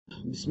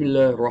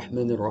Bismillah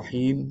ar-Rahman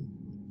ar-Rahim.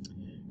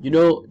 You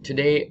know,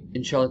 today,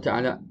 inshallah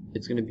ta'ala,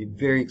 it's going to be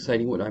very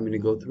exciting what I'm going to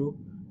go through.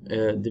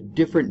 The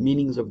different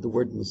meanings of the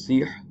word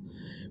Masih,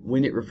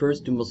 when it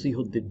refers to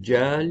Masihud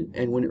Dajjal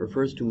and when it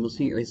refers to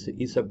Masih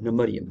Isa ibn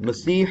Maryam.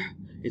 Masih,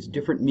 its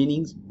different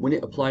meanings when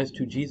it applies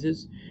to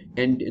Jesus,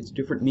 and its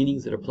different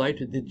meanings that apply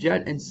to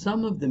Dajjal, and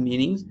some of the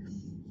meanings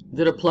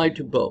that apply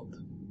to both.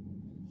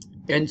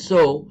 And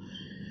so,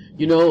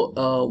 you know,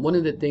 one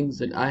of the things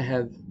that I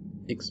have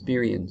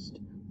experienced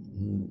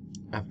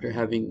after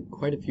having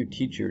quite a few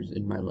teachers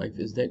in my life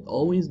is that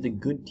always the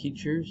good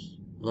teachers,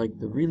 like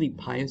the really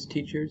pious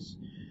teachers,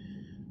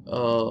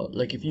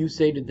 like if you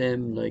say to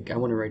them, like, I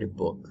want to write a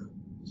book,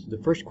 so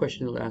the first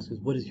question they'll ask is,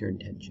 what is your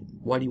intention?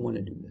 Why do you want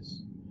to do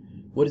this?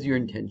 What is your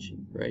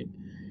intention, right?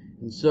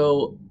 And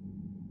so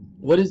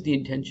what is the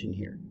intention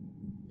here?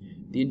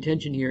 The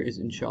intention here is,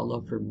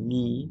 inshallah, for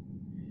me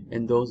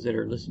and those that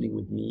are listening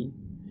with me,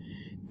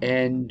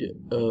 and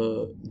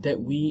that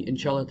we,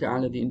 inshallah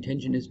ta'ala, the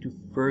intention is to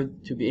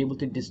be able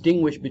to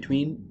distinguish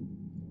between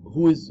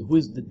who is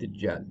the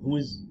Dajjal,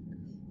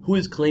 who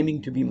is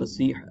claiming to be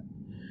Masih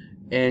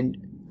and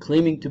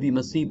claiming to be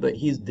Masih, but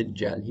he's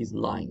Dajjal, he's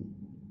lying.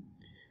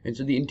 And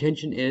so the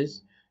intention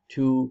is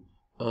to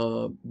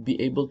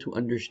be able to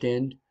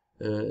understand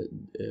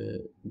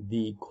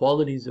the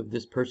qualities of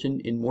this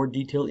person in more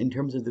detail in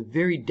terms of the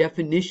very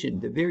definition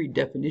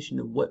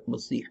of what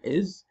Masih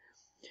is.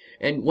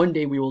 And one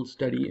day we will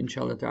study,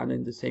 inshallah ta'ala,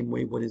 in the same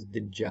way, what is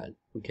Dajjal,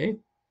 okay?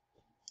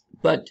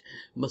 But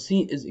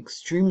Masih is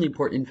extremely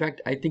important. In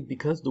fact, I think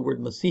because the word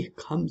Masih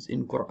comes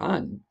in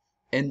Quran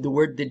and the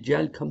word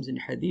Dajjal comes in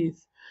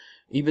Hadith,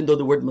 even though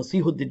the word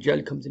Masihud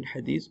Dajjal comes in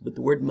Hadith, but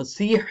the word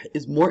Masih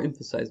is more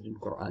emphasized in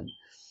Quran.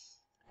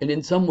 And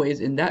in some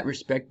ways, in that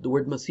respect, the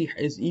word Masih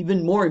is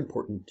even more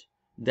important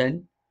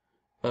than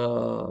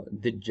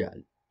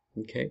Dajjal,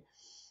 okay?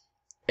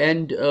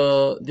 And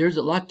there's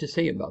a lot to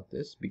say about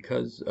this,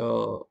 because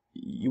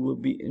you will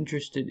be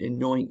interested in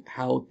knowing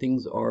how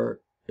things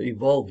are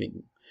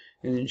evolving.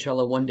 And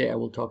inshallah, one day I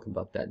will talk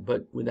about that.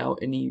 But without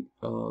any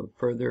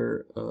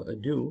further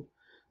ado,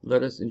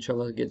 let us,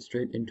 inshallah, get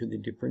straight into the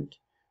different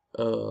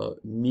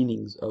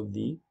meanings of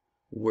the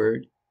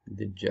word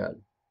Dajjal.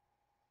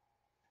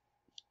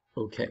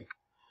 Okay.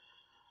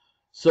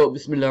 So,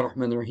 Bismillah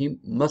ar-Rahman ar-Rahim.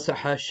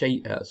 Masaha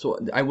shay'a. So,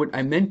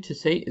 I meant to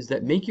say is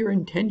that make your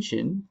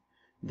intention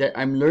that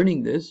I'm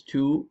learning this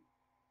to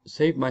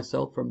save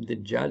myself from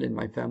Dajjal and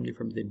my family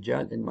from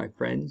Dajjal and my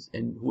friends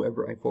and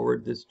whoever I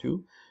forward this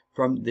to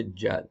from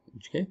Dajjal.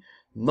 Okay?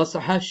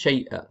 Masaha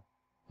shay'a.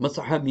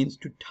 Masaha means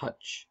to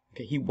touch.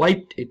 Okay? He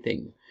wiped a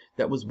thing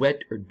that was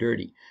wet or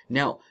dirty.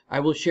 Now,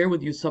 I will share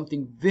with you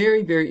something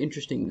very, very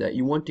interesting that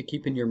you want to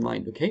keep in your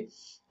mind. Okay?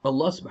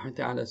 Allah subhanahu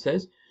wa ta'ala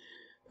says,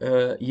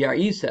 Ya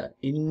Isa,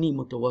 inni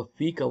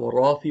mutawaffika wa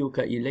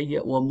rafi'uka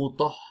ilayya wa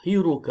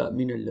mutahhiruka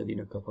min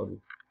alladhina kafaru.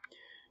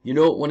 You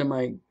know, one of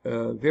my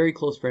very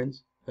close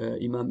friends,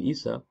 Imam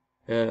Isa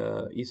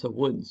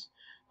Woods,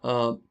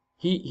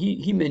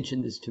 he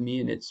mentioned this to me,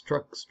 and it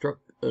struck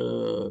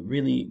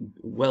really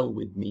well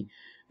with me.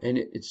 And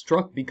it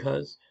struck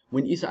because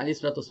when Isa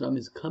ﷺ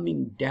is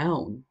coming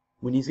down,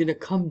 when he's going to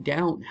come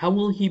down, how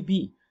will he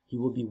be? He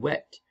will be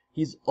wet.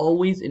 He's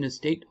always in a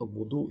state of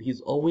wudu.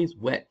 He's always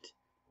wet.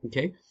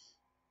 Okay?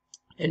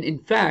 And in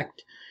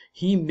fact,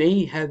 he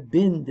may have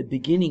been the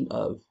beginning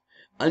of,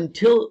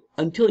 until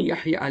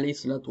Yahya alayhi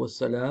salatu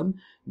wasalam,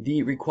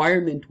 the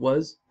requirement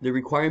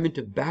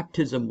of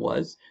baptism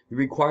was, the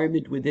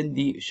requirement within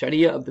the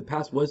Sharia of the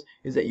past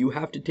is that you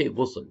have to take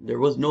ghusl. There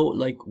was no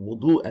like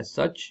wudu as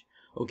such,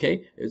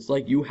 okay? It's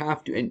like you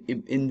have to, and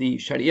in the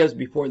Sharias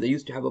before, they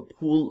used to have a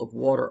pool of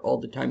water all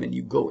the time, and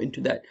you go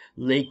into that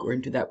lake or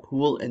into that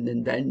pool, and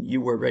then you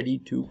were ready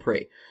to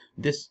pray.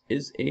 This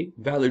is a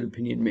valid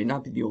opinion. It may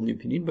not be the only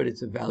opinion, but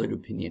it's a valid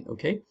opinion,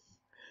 okay?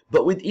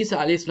 But with Isa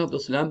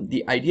ﷺ,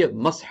 the idea of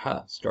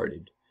masha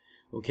started.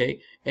 Okay?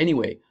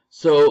 Anyway,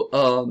 so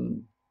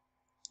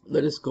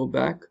let us go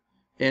back.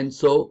 And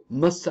so,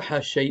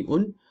 masaha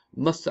shay'un.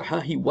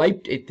 Masaha, he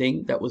wiped a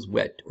thing that was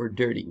wet or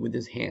dirty with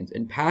his hands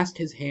and passed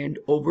his hand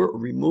over,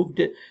 removed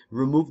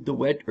the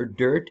wet or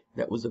dirt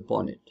that was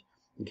upon it.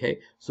 Okay?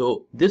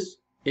 So, this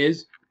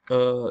is,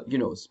 you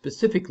know,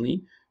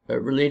 specifically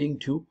relating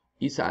to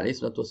Isa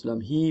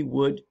ﷺ. He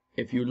would,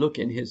 if you look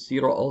in his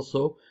seerah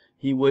also,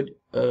 he would,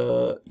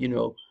 you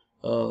know,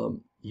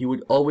 he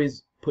would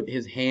always put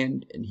his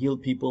hand and heal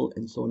people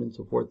and so on and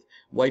so forth,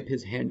 wipe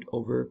his hand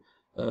over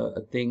a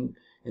thing.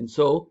 And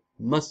so,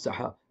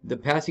 masaha, the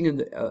passing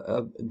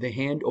of the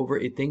hand over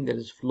a thing that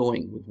is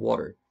flowing with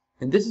water.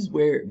 And this is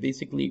where,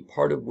 basically,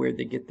 part of where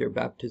they get their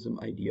baptism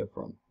idea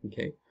from,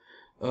 okay?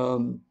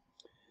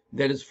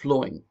 That is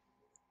flowing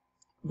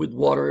with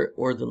water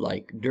or the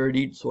like,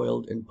 dirtied,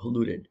 soiled, and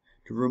polluted,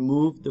 to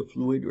remove the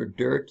fluid or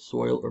dirt,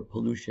 soil, or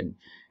pollution.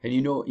 And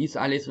you know, Isa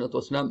alayhi salatu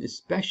wasalam,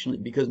 especially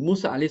because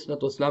Musa alayhi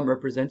salatu wasalam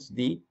represents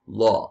the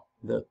law,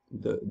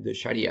 the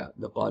Sharia,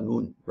 the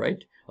Qanun,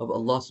 right, of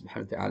Allah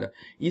subhanahu wa ta'ala.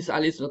 Isa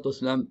alayhi salatu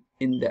wasalam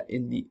in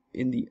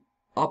the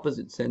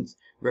opposite sense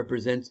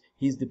represents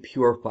he's the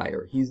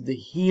purifier, he's the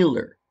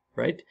healer,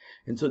 right?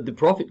 And so the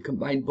Prophet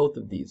combined both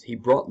of these. He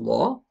brought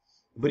law,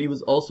 but he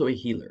was also a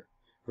healer,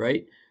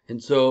 right?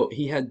 And so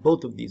he had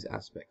both of these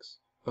aspects.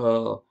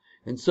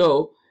 And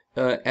so,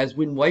 as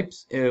when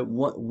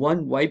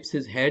one wipes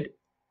his head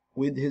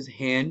with his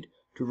hand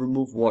to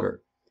remove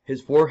water,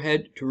 his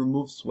forehead to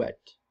remove sweat,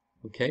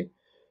 okay?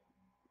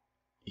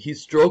 He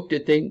stroked a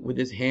thing with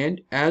his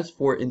hand, as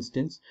for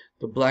instance,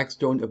 the black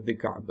stone of the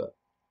Kaaba.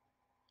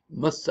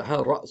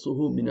 Massaha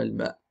ra'suhu min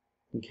al-ma',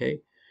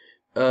 okay?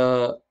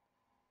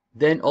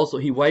 Then also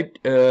he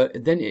wiped,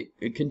 then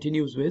it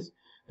continues with,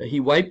 he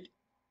wiped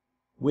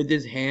with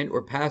his hand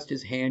or passed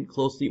his hand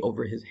closely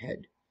over his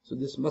head. So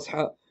this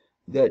masha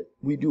that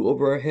we do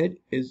over our head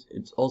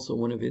it's also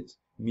one of its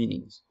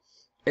meanings.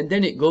 And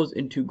then it goes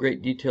into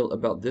great detail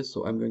about this,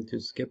 so I'm going to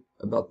skip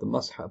about the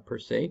masha per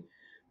se.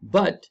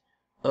 But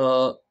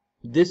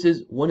this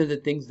is one of the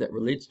things that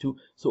relates to,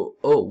 so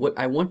what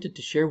I wanted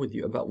to share with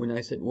you about when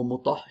I said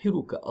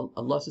وَمُطَهِّرُكَ,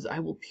 Allah says I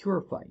will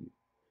purify you.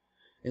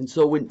 And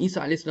so when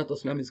Isa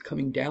ﷺ is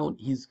coming down,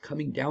 he's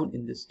coming down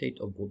in this state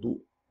of wudu,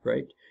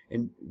 right?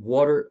 And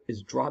water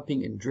is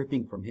dropping and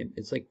dripping from him.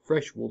 It's like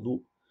fresh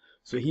wudu.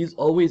 So he's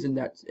always in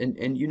that,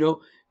 and you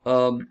know,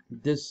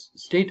 this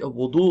state of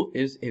wudu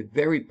is a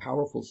very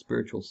powerful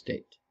spiritual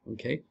state,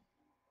 okay?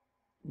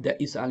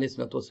 That Isa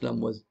ﷺ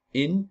was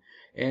in,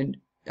 and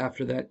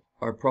after that,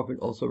 our Prophet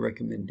also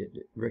recommended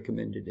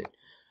it.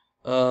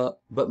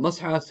 But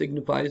masha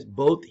signifies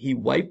both he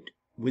wiped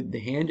with the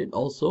hand and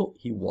also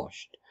he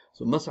washed.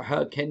 So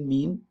masaha can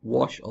mean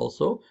wash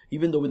also,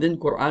 even though within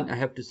Quran I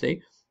have to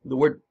say the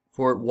word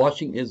for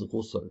washing is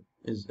ghusl,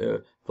 is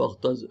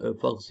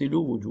فَاغْسِلُوا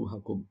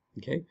وُجُوهَكُمْ,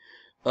 okay?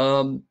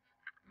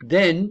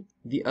 Then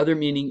the other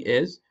meaning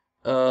is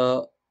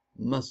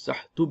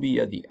مَسَّحْتُ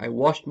بِيَدِي, I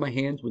washed my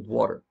hands with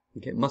water,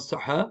 okay?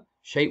 مَسَّحَ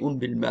شَيْءٌ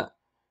بِالْمَاء,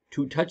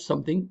 to touch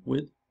something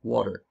with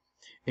water.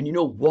 And you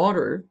know,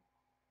 water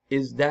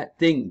is that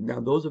thing. Now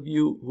those of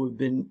you who have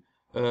been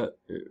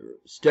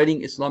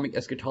studying Islamic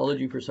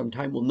eschatology for some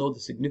time will know the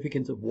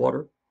significance of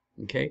water,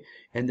 okay?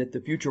 And that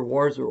the future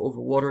wars are over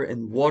water,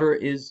 and water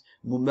is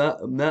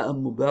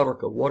ma'am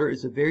mubaraka. Water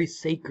is a very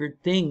sacred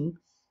thing,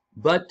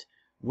 but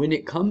when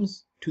it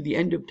comes to the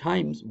end of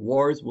times,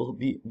 wars will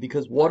be,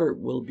 because water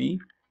will be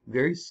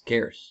very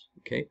scarce,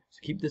 okay? So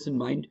keep this in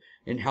mind,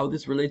 and how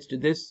this relates to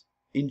this,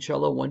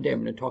 inshallah, one day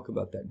I'm going to talk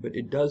about that, but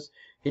it does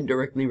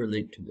indirectly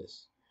relate to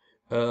this.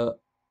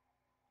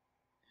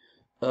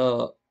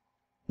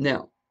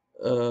 Now,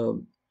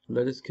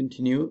 let us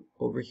continue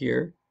over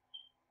here.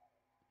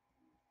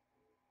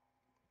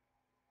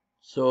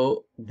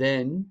 So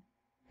then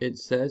it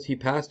says he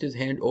passed his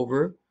hand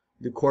over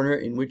the corner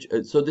in which,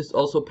 so this is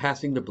also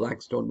passing the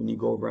black stone when you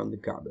go around the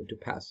Kaaba, to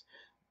pass.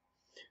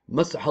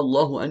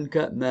 Masahallahu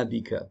anka ma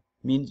bika,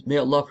 means may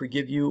Allah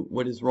forgive you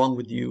what is wrong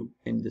with you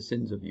and the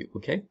sins of you,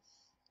 okay?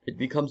 It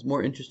becomes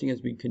more interesting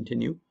as we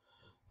continue.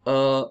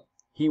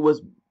 He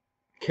was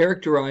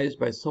characterized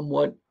by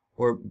somewhat,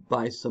 or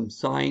by some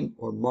sign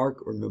or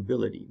mark or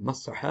nobility.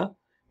 Masaha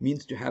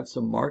means to have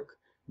some mark.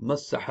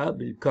 Masaha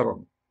bil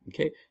karam,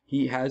 okay?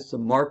 He has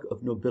some mark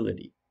of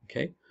nobility,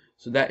 okay?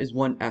 So that is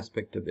one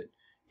aspect of it.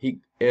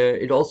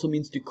 It also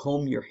means to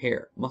comb your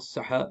hair.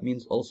 Masaha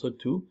means also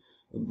to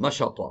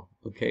mashata,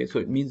 okay? So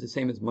it means the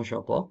same as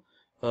mashata,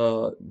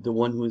 the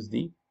one who is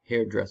the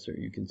hairdresser,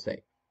 you can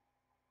say.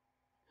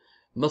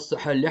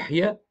 Masaha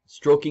lihya,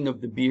 stroking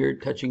of the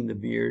beard, touching the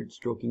beard,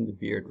 stroking the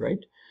beard,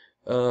 right?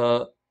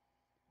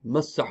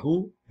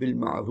 Massahu bil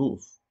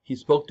ma'ruf, he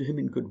spoke to him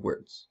in good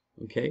words,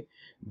 okay?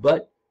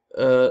 But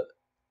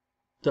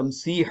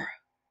tamsih,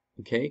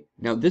 okay?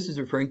 Now this is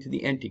referring to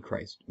the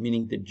Antichrist,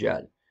 meaning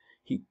Dajjal.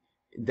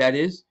 That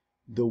is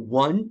the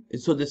one,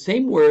 so the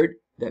same word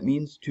that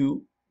means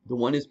to, the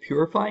one is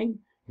purifying.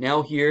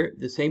 Now here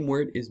the same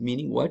word is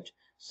meaning what?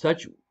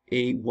 Such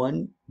a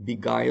one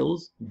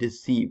beguiles,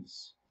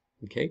 deceives,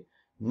 okay?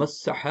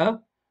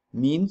 Massaha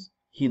means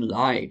he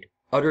lied,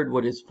 uttered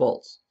what is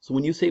false. So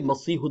when you say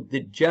Masihud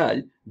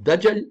Dajjal,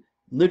 Dajjal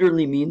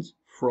literally means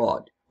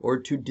fraud or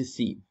to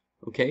deceive,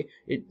 okay?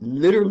 It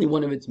literally,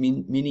 one of its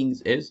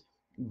meanings is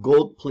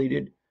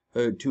gold-plated,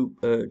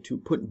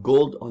 to put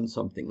gold on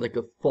something, like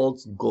a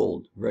false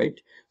gold, right?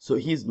 So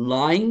he's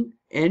lying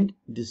and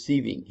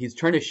deceiving. He's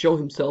trying to show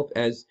himself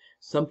as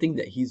something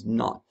that he's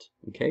not,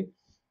 okay?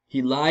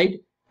 He lied,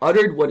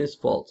 uttered what is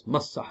false,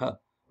 Massaha,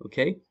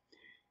 okay?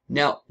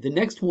 Now, the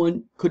next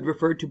one could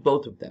refer to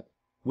both of them,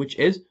 which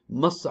is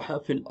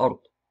Massaha fil ard.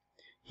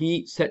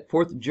 He set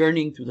forth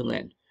journeying through the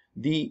land.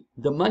 The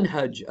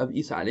manhaj of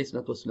Isa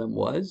ﷺ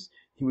was,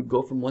 he would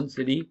go from one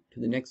city to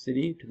the next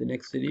city, to the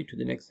next city, to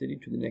the next city,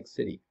 to the next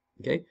city,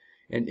 okay?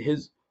 And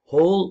his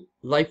whole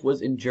life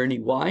was in journey.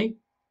 Why?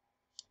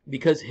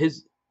 Because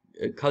his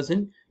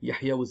cousin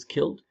Yahya was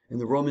killed, and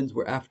the Romans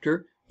were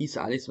after Isa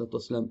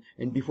ﷺ.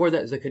 And before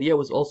that, Zakaria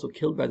was also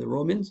killed by the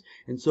Romans.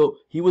 And so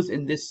he was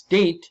in this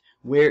state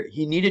where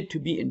he needed to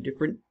be in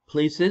different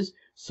places.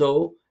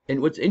 So,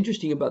 and what's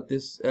interesting about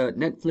this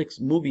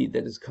Netflix movie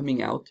that is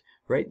coming out,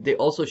 right? They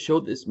also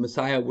showed this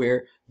Messiah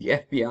where the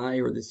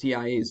FBI or the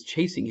CIA is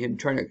chasing him,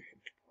 trying to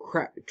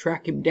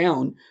track him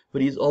down,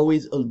 but he's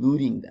always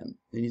eluding them,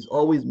 and he's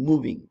always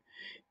moving.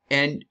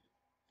 And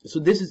so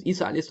this is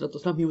Isa alayhi salatu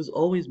wasalam. He was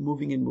always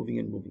moving and moving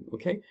and moving.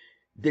 Okay,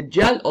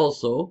 Dajjal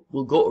also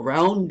will go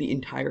around the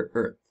entire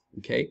earth.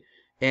 Okay,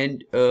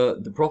 and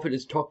the Prophet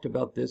has talked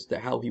about this,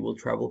 that how he will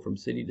travel from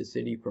city to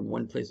city, from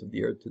one place of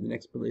the earth to the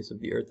next place of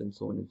the earth, and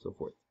so on and so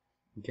forth.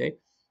 Okay,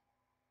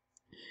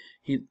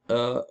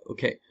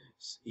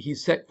 he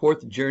set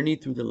forth a journey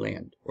through the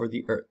land or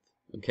the earth.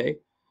 Okay,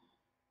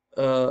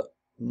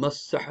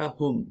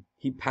 Massahahum,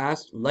 he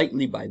passed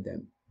lightly by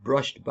them,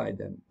 brushed by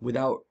them,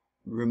 without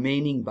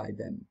remaining by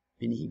them.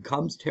 Meaning he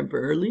comes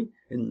temporarily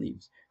and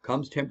leaves,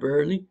 comes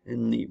temporarily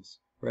and leaves,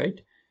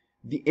 right?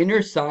 The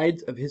inner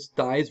sides of his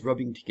thighs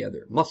rubbing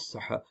together.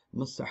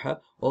 Massaha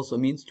also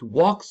means to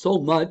walk so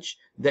much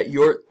that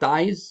your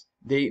thighs,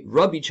 they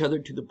rub each other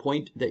to the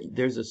point that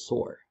there's a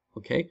sore.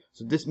 Okay,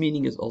 so this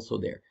meaning is also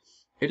there.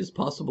 It is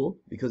possible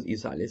because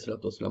Isa alayhi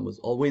salatu wasalam was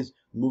always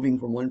moving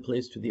from one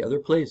place to the other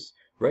place,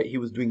 right? He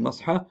was doing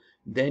masha,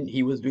 then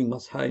he was doing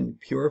masha and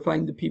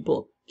purifying the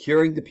people,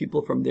 curing the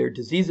people from their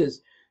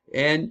diseases,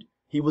 and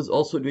he was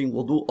also doing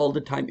wudu all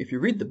the time. If you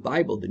read the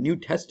Bible, the New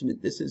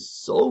Testament, this is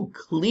so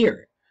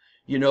clear.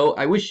 You know,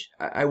 I wish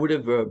I would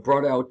have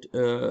brought out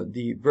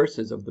the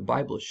verses of the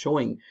Bible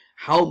showing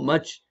how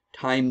much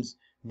times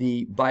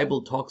the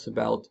Bible talks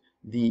about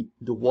the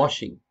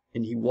washing,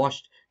 and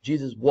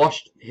Jesus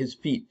washed his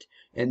feet,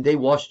 and they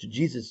washed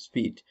Jesus'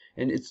 feet,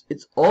 and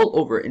it's all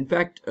over. In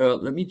fact,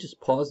 let me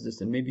just pause this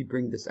and maybe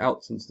bring this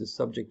out since this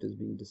subject is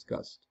being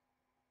discussed.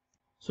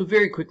 So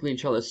very quickly,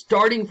 inshallah,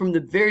 starting from the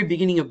very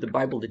beginning of the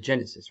Bible, the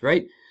Genesis,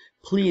 right?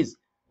 Please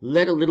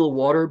let a little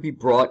water be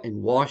brought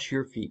and wash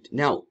your feet.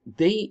 Now,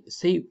 they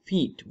say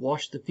feet,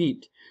 wash the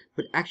feet,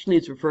 but actually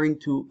it's referring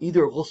to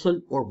either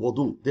ghusl or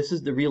wudu. This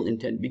is the real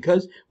intent,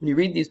 because when you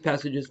read these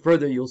passages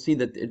further, you'll see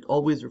that it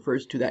always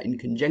refers to that in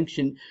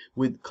conjunction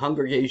with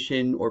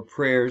congregation or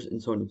prayers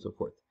and so on and so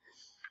forth.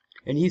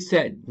 And he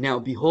said, now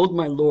behold,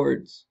 my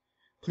lords,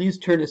 please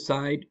turn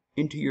aside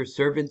into your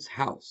servant's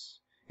house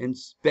and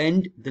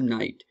spend the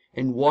night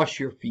and wash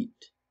your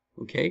feet.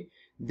 Okay?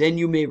 Then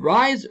you may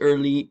rise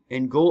early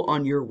and go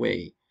on your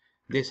way.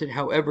 They said,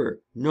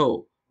 however,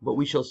 no, but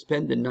we shall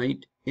spend the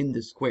night in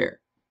the square.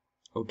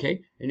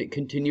 Okay? And it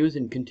continues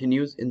and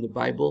continues in the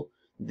Bible.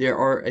 There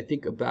are, I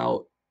think,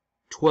 about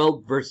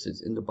 12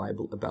 verses in the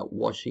Bible about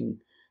washing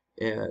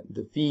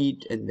the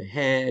feet and the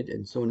head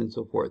and so on and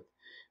so forth.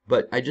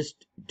 But I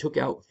just took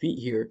out feet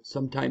here.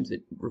 Sometimes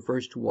it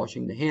refers to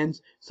washing the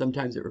hands.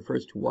 Sometimes it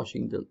refers to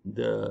washing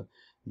the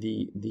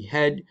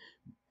head.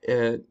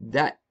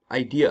 That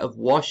idea of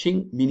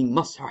washing, meaning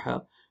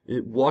masaha,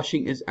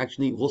 washing is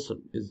actually ghusl,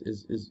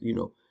 is you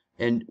know,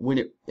 and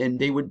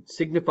they would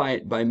signify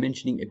it by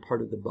mentioning a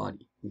part of the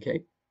body.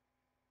 Okay,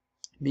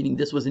 meaning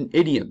this was an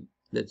idiom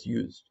that's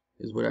used,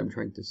 is what I'm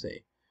trying to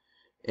say.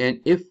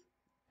 And if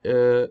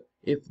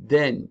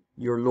then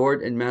your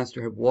Lord and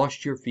Master have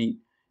washed your feet,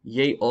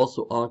 ye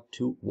also ought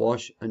to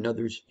wash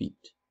another's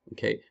feet.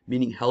 Okay,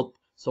 meaning help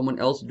someone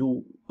else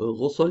do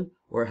ghusl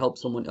or help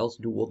someone else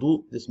do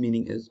wudu. This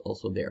meaning is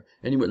also there.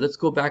 Anyway, let's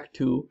go back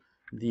to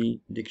the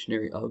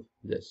dictionary of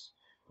this.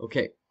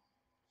 Okay,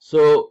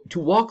 so to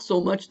walk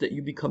so much that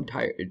you become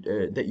tired,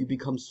 that you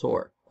become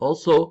sore.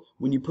 Also,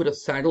 when you put a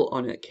saddle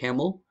on a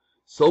camel,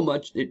 so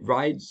much, it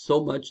rides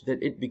so much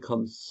that it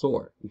becomes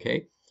sore.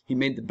 Okay, he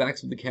made the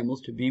backs of the camels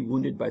to be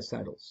wounded by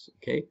saddles.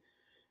 Okay,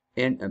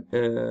 and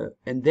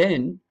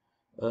then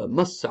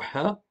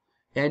massaha,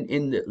 and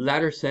in the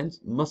latter sense,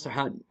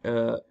 masaha.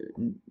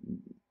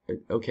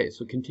 Okay,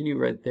 so continue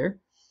right there.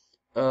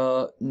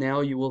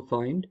 Now you will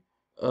find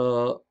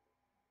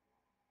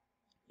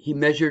he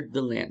measured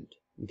the land.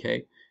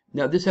 Okay,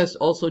 now this has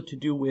also to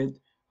do with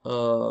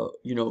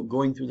you know,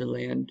 going through the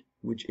land,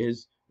 which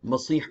is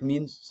masih,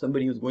 means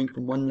somebody who's going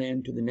from one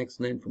land to the next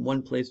land, from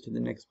one place to the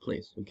next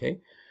place. Okay,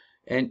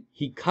 and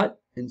he cut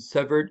and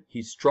severed,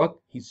 he struck,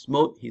 he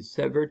smote, he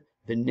severed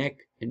the neck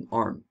and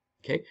arm.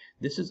 Okay,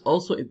 this is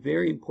also a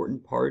very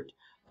important part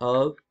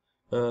of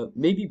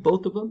maybe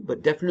both of them,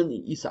 but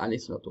definitely Isa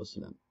alayhi salatu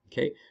wasalam.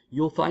 Okay,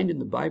 you'll find in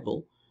the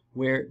Bible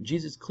where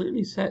Jesus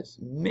clearly says,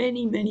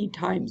 many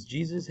times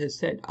Jesus has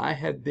said, I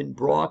have been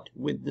brought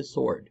with the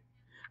sword.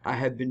 I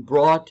have been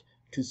brought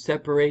to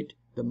separate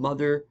the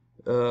mother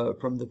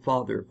from the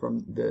father, from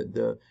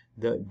the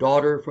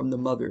daughter from the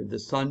mother, the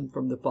son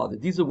from the father.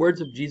 These are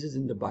words of Jesus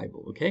in the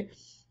Bible. Okay,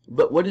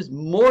 but what is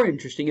more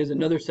interesting is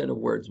another set of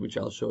words, which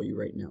I'll show you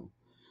right now.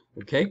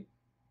 Okay,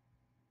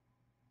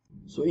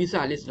 so Isa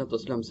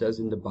ﷺ says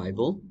in the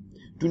Bible,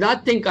 do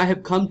not think I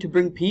have come to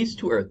bring peace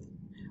to earth.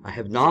 I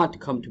have not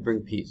come to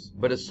bring peace,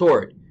 but a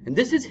sword. And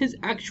this is his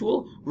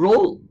actual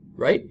role,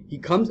 right? He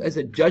comes as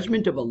a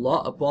judgment of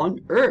Allah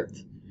upon earth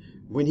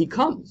when he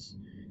comes,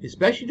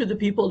 especially to the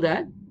people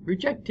that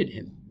rejected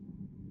him,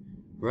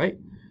 right?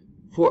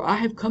 For I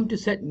have come to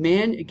set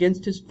man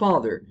against his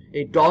father,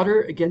 a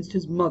daughter against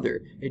his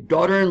mother, a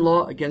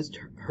daughter-in-law against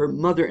her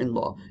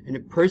mother-in-law, and a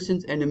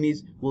person's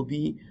enemies will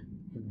be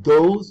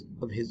those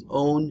of his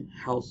own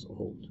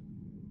household.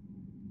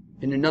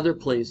 In another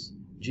place,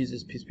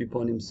 Jesus, peace be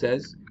upon him,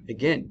 says,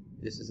 again,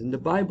 this is in the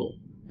Bible.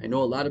 I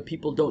know a lot of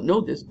people don't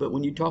know this, but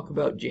when you talk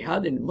about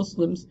jihad and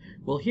Muslims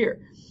will hear.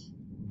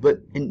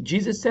 And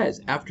Jesus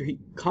says, after he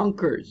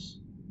conquers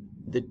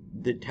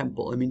the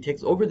temple,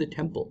 takes over the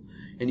temple,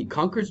 and he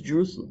conquers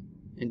Jerusalem,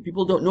 and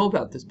people don't know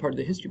about this part of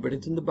the history, but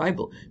it's in the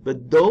Bible.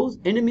 But those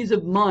enemies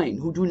of mine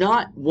who do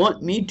not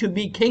want me to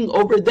be king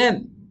over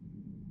them,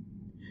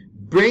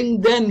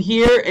 bring them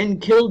here and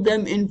kill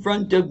them in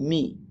front of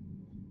me.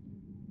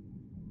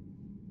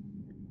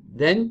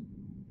 Then,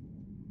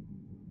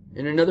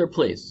 in another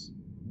place,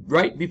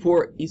 right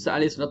before Isa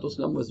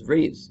ﷺ was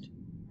raised,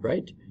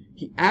 right,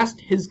 he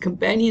asked his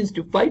companions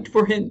to fight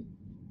for him.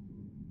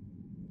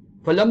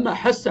 فَلَمَّا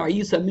حَسَّ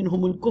عِيسَى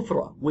مِنْهُمُ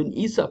الْكُفْرَ, when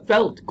Isa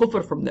felt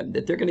kufr from them,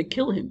 that they're going to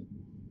kill him,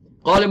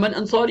 قَالَ مَنْ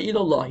أَنصَارِ إِلَى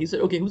اللَّهِ, he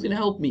said, okay, who's going to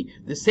help me?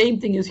 The same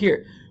thing is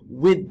here.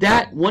 With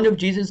that, one of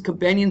Jesus'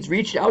 companions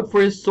reached out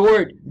for his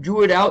sword,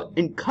 drew it out,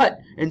 and cut,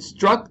 and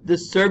struck the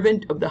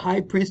servant of the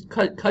high priest,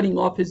 cutting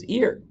off his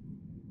ear.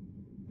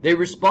 They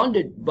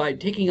responded by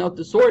taking out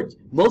the swords.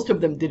 Most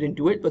of them didn't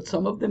do it, but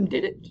some of them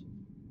did it.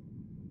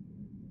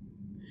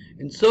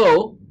 And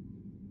so,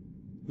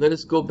 let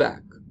us go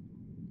back.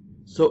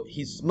 So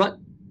he smote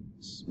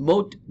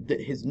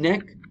his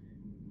neck.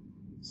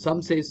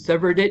 Some say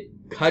severed it,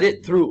 cut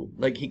it through,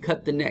 like he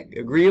cut the neck.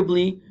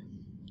 Agreeably,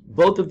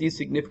 both of these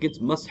significance,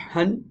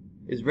 mashan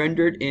is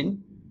rendered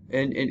in,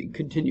 and it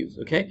continues,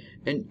 okay?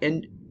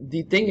 And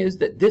the thing is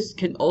that this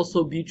can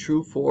also be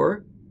true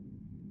for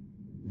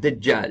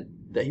Dajjal,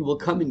 that he will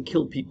come and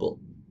kill people,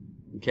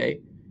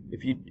 okay?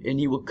 And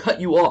he will cut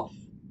you off,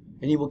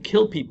 and he will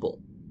kill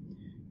people,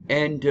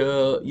 and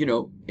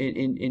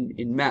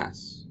in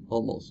mass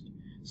almost.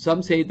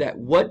 Some say that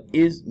what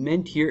is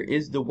meant here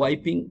is the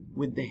wiping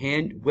with the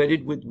hand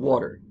wetted with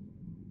water,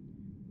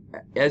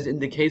 as in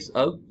the case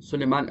of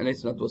Sulaiman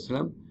alayhi salatu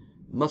wasalam,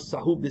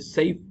 massahu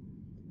bis-sayf,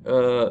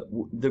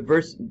 the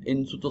verse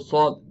in Surah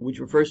Sad which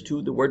refers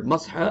to the word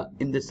masha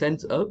in the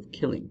sense of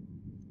killing.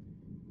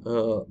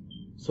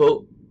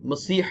 So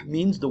Masih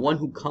means the one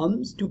who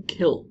comes to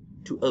kill,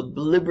 to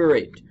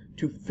obliterate,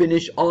 to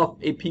finish off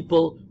a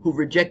people who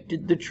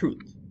rejected the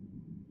truth.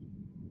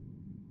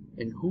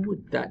 And who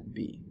would that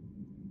be?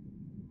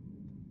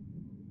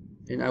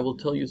 And I will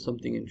tell you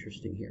something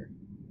interesting here.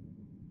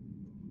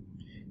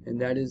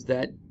 And that is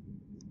that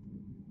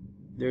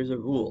there's a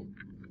rule.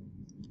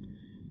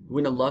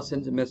 When Allah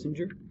sends a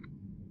messenger,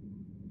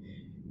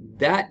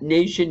 that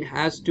nation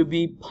has to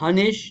be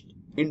punished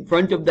in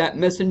front of that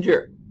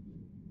messenger.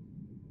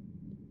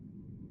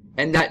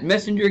 And that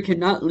messenger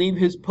cannot leave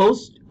his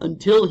post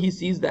until he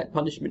sees that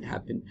punishment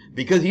happen.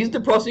 Because he's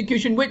the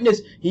prosecution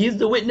witness. He is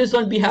the witness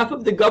on behalf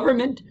of the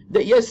government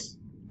that yes,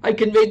 I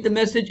conveyed the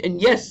message,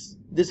 and yes,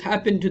 this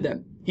happened to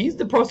them. He's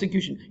the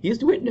prosecution. He is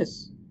the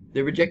witness.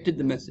 They rejected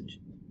the message.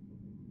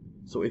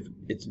 So if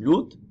it's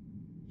Lut,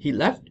 he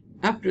left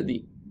after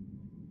the...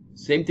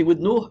 Same thing with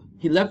Nuh.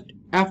 He left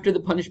after the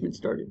punishment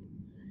started.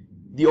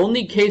 The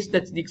only case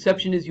that's the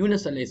exception is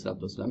Yunus alayhi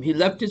salatu wasalam. He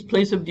left his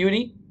place of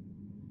duty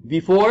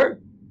before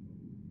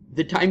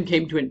the time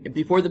came to an...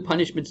 before the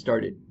punishment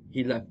started.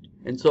 He left.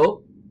 And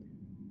so,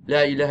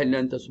 La ilaha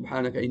illa anta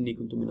subhanaka inni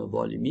kuntu min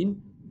al-zalimin,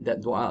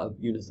 that dua of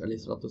Yunus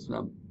alayhi salatu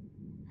wasalam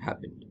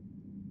happened.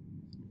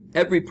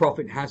 Every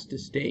prophet has to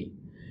stay.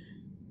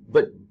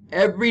 But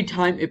every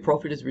time a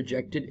prophet is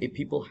rejected, a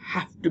people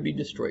have to be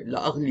destroyed.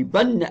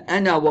 لَأَغْلِبَنَّ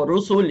أَنَا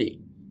وَرُسُولِي.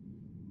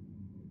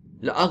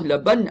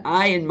 لَأَغْلَبَنَّ,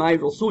 I and my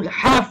Rasul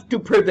have to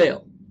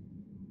prevail.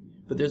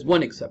 But there's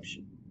one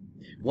exception.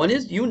 One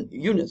is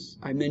Yunus,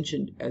 I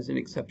mentioned as an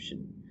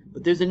exception.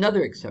 But there's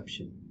another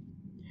exception.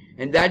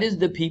 And that is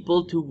the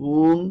people to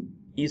whom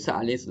Isa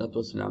alayhi salatu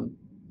wasalam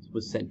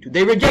was sent to.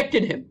 They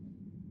rejected him.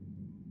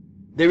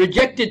 They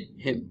rejected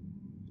him.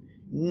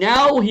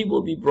 Now he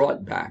will be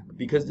brought back,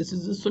 because this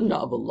is the sunnah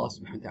of Allah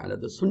subhanahu wa ta'ala.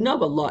 The sunnah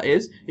of Allah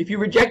is, if you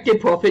reject a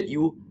prophet,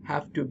 you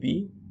have to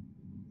be,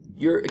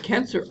 you're a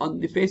cancer on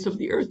the face of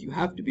the earth. You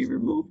have to be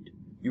removed.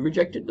 You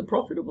rejected the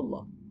prophet of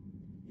Allah.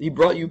 He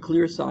brought you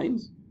clear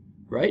signs,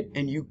 right?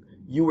 And you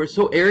were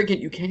so arrogant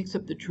you can't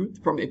accept the truth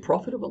from a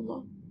prophet of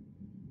Allah.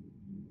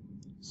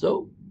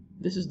 So,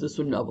 this is the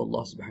sunnah of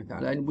Allah subhanahu wa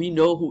ta'ala. And we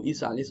know who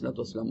Isa alayhi salatu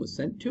wasalam was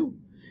sent to.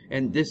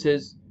 And this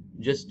is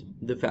just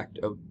the fact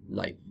of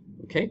life.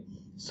 Okay?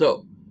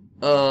 So,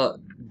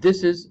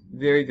 this is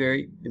very,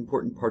 very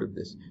important part of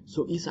this.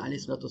 So Isa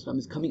alayhi salatu wasalam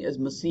is coming as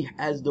Masih,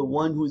 as the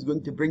one who is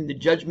going to bring the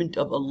judgment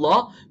of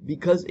Allah,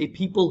 because a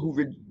people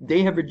who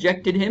they have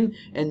rejected him,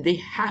 and they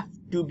have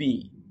to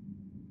be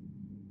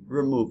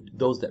removed,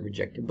 those that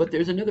reject him. But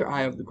there's another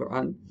ayah of the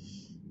Quran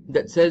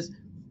that says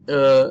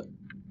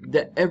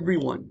that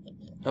everyone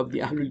of the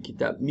Ahlul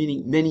Kitab,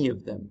 meaning many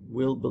of them,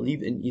 will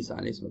believe in Isa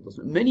alayhi salatu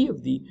wasalam. Many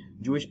of the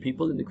Jewish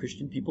people and the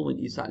Christian people, when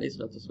Isa alayhi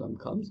salatu wasalam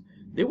comes,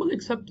 they will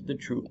accept the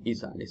true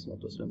Isa alayhi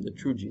salatu wasalam, the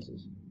true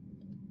Jesus.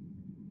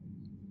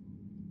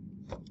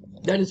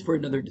 That is for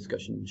another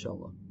discussion,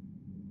 inshallah.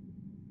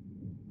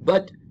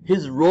 But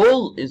his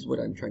role is, what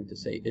I'm trying to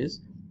say,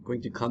 is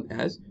going to come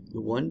as the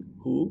one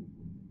who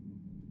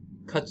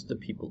cuts the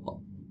people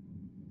off.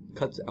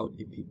 cuts out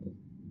a people.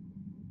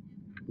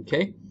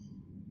 Okay?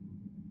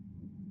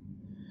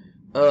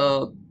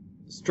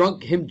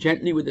 Struck him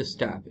gently with a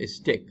staff, a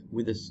stick,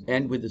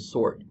 and with a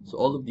sword. So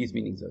all of these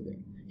meanings are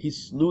there. He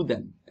slew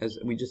them, as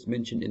we just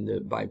mentioned in the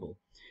Bible.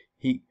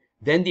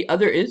 Then the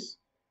other is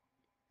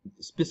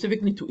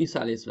specifically to Isa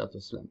alayhi salatu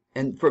wasalam.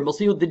 And for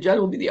Masih al-Dajjal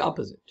will be the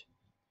opposite,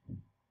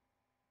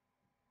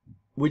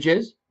 which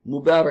is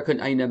Mubarakan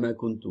aynama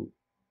kuntu,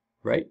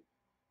 right?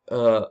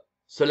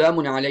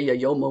 Salamun alayya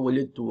yawma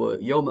walidtu wa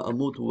yawma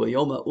amutu wa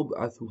yawma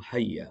ub'athu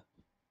hayya.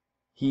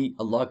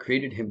 Allah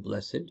created him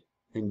blessed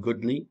and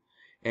goodly,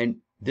 and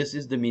this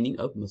is the meaning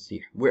of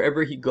Masih.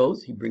 Wherever he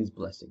goes, he brings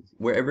blessings.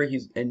 Wherever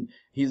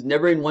he's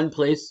never in one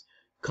place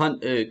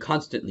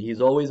constantly.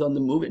 He's always on the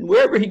move, and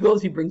wherever he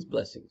goes, he brings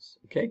blessings.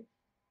 Okay?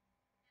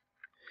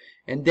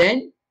 And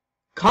then,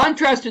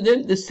 contrast to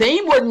them, the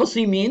same word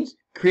Masih means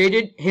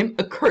created him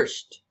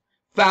accursed,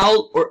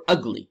 foul, or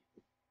ugly.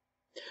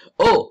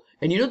 Oh,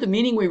 and you know the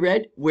meaning we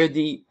read where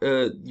the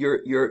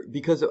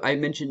because I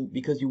mentioned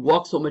because you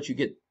walk so much you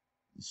get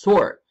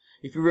sore.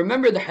 If you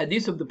remember the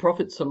hadith of the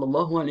Prophet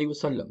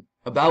ﷺ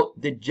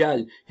about Dajjal,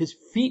 his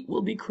feet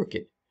will be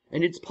crooked,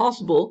 and it's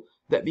possible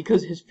that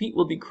because his feet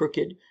will be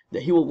crooked,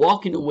 that he will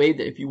walk in a way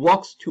that if he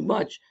walks too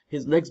much,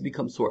 his legs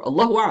become sore.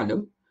 Allahu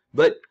a'lam,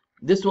 but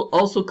this will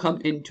also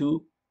come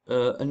into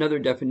another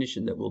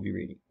definition that we'll be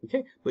reading.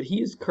 Okay, but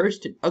he is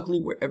cursed and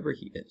ugly wherever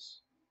he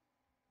is,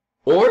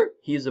 or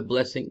he is a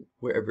blessing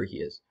wherever he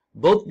is.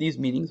 Both these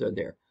meanings are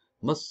there.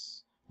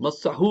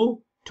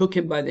 Massahu took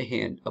him by the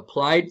hand,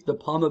 applied the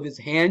palm of his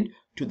hand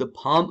to the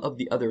palm of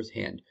the other's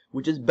hand,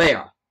 which is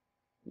bay'ah.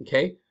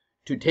 Okay,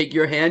 to take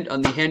your hand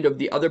on the hand of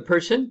the other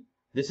person.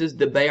 This is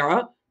the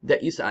bay'ah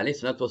that Isa alayhi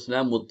salatu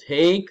wasalam will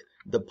take,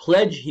 the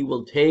pledge he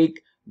will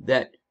take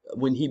that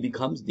when he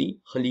becomes the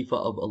Khalifa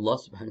of Allah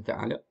subhanahu wa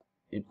ta'ala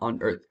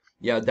on earth.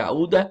 Ya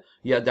Da'udu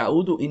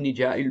inni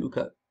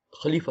ja'iluka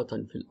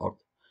khalifatan fil ard.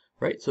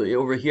 Right? So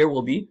over here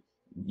will be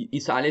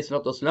Isa alayhi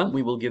salatu wasalam,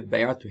 we will give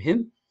bay'ah to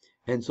him.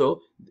 And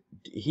so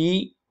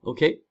he,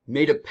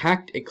 made a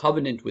pact, a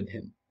covenant with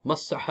him.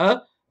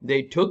 Massaha,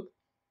 they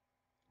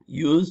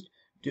used,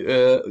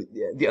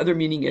 the other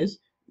meaning is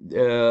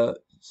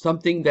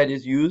something that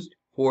is used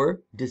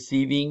for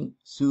deceiving,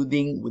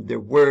 soothing with their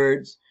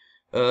words,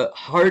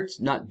 hearts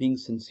not being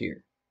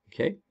sincere.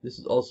 Okay, this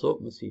is also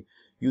Masih.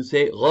 You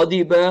say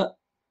غَضِبَ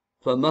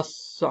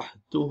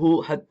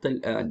فَمَسَّحْتُهُ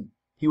حَتَّى الْآن.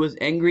 He was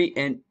angry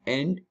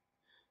and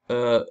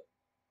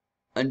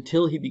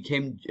until he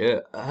became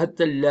حَتَّى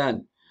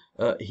الآن.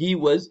 He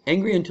was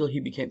angry until he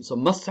became. So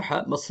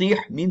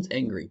Masih means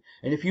angry.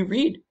 And if you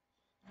read,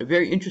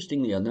 very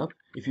interestingly enough,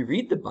 if you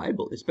read the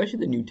Bible, especially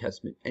the New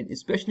Testament, and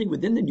especially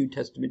within the New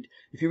Testament,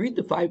 if you read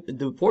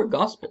the four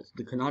Gospels,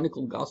 the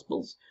canonical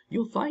Gospels,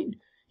 you'll find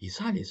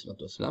Isa alayhi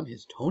salatu wasalam,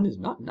 his tone is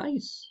not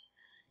nice.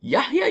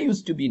 Yahya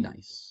used to be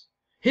nice.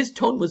 His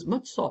tone was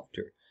much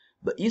softer.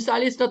 But Isa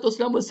alayhi salatu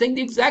wasalam was saying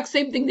the exact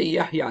same thing that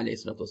Yahya alayhi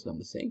salatu wasalam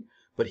was saying.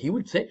 But he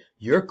would say,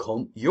 you're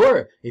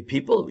a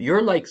people,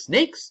 you're like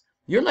snakes,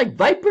 you're like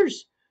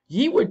vipers.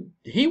 He would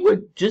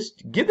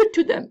just give it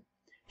to them.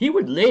 He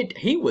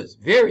was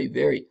very,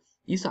 very,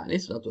 Isa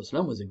alayhi salatu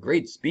wasalam was a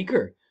great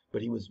speaker,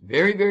 but he was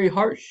very, very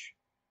harsh.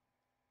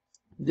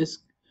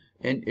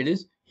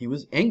 He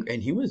was angry,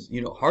 and he was,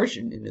 harsh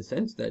in the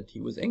sense that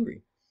he was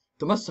angry.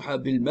 Tamassaha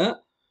bil ma,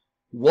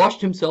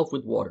 washed himself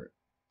with water.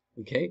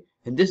 Okay?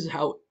 And this is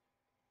how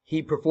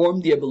he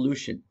performed the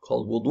ablution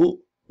called wudu.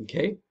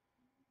 Okay?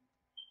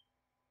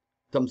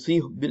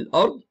 Tamsih bil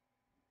ard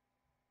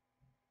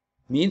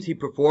means he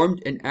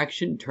performed an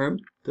action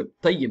termed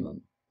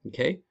tayammum.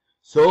 Okay?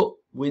 So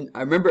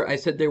I remember I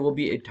said there will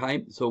be a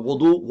time, so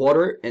wudu,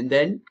 water, and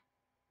then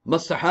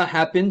masaha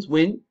happens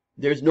when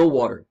there's no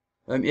water.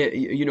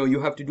 You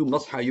have to do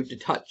masha, you have to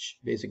touch.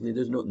 Basically,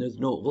 there's no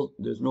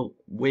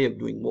way of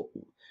doing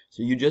wudu.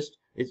 So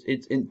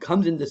it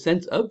comes in the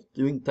sense of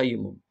doing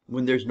tayammum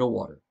when there's no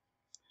water,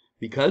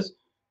 because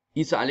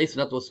Isa alayhi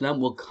salatu wasalam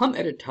will come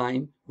at a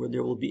time where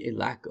there will be a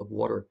lack of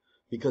water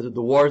because of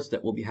the wars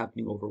that will be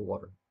happening over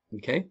water.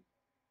 Okay,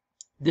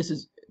 this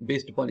is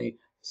based upon a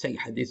Sahih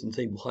hadith in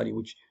Sahih Bukhari,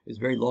 which is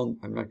very long.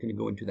 I'm not going to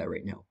go into that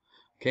right now.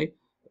 Okay,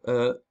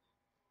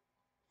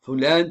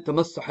 Fulan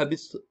tamassaha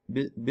bis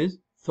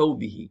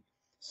thawbihi.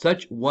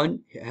 Such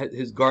one,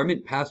 his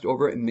garment passed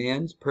over a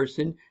man's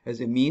person as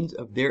a means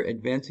of their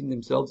advancing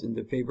themselves in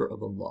the favor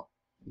of Allah.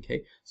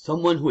 Okay,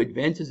 someone who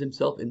advances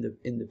himself in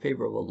the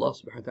favor of Allah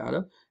subhanahu wa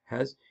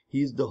ta'ala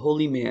he's the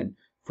holy man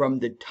from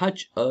the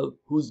touch of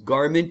whose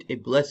garment a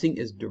blessing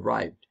is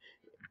derived.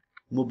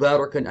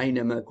 Mubarakan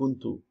aynama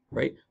kuntu,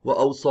 right? Wa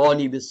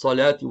awsani bis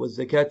salati was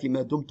zakati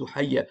ma dumtu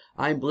hayya.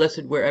 I'm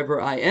blessed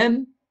wherever I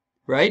am,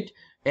 right?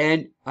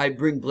 And I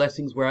bring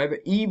blessings wherever.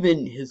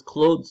 Even his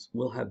clothes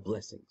will have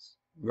blessings,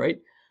 right?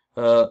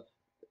 Like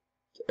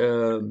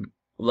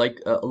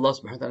Allah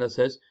subhanahu wa ta'ala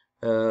says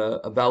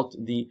about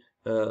the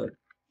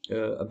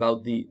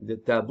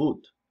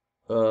tabut,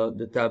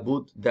 the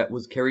tabut that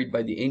was carried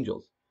by the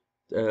angels.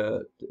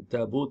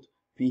 Tabut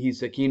fihi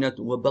sakinat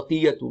wa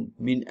baqiyatu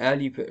min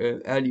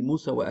ali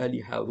Musa wa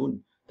ali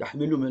Harun.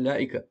 تحمله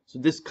ملائكة. So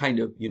this kind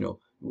of,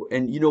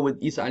 and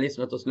with Isa alayhi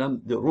salatu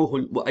wasalam, the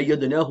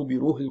وَأَيَّدْنَاهُ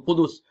بِرُوحِ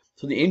الْقُدُسِ.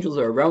 So the angels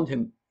are around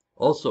him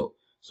also.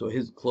 So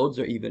his clothes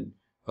are even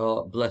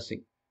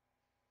blessing.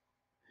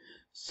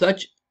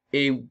 Such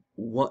a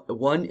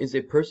one is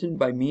a person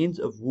by means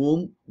of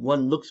whom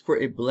one looks for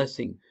a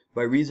blessing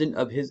by reason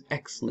of his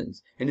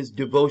excellence and his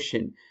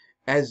devotion,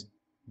 as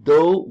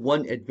though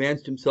one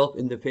advanced himself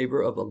in the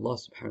favor of Allah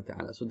subhanahu wa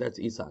ta'ala. So that's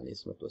Isa alayhi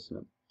salatu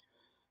wasalam.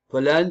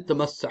 فَلَن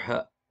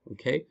تَمَسَّحَ.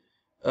 Okay.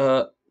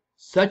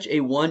 Such a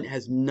one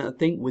has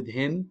nothing with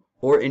him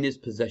or in his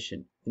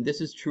possession. And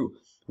this is true.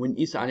 When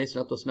Isa alayhi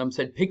salatu wasalam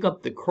said, pick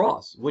up the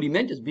cross, what he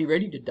meant is be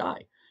ready to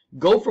die.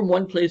 Go from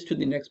one place to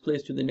the next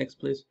place to the next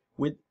place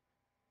with,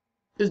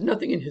 there's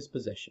nothing in his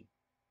possession.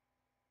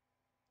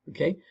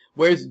 Okay.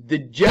 Whereas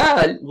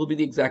Dajjal will be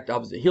the exact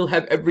opposite. He'll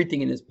have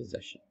everything in his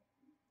possession.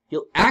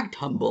 He'll act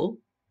humble.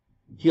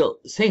 He'll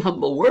say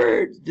humble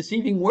words,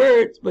 deceiving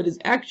words, but his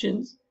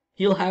actions,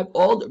 he'll have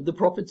all, the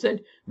Prophet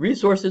said,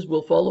 resources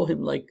will follow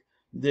him like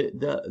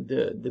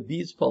the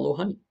bees follow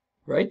honey,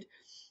 right?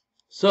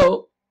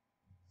 So,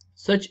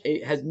 such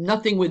a has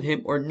nothing with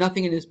him or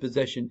nothing in his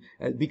possession,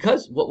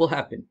 because what will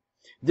happen?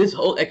 This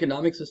whole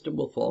economic system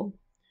will fall,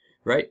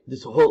 right?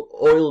 This whole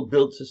oil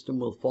build system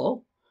will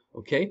fall,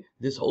 okay?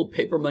 This whole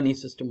paper money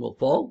system will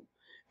fall,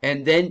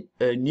 and then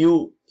a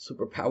new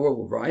superpower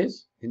will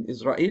rise in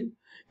Israel,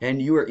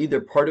 and you are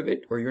either part of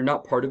it or you're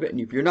not part of it. And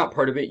if you're not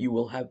part of it, you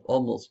will have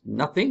almost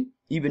nothing,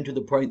 even to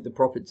the point the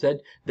Prophet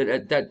said that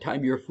at that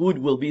time your food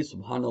will be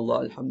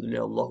Subhanallah,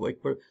 Alhamdulillah, Allahu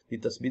Akbar, the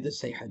tasbih, the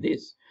Sahih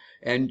Hadith,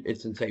 and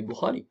it's in Sahih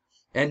Bukhari.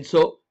 And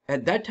so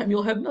at that time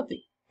you'll have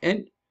nothing,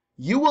 and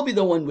you will be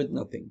the one with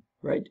nothing,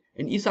 right?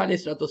 And Isa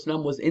alayhi salatu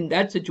wasalam was in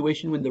that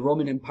situation when the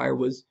Roman Empire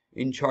was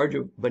in charge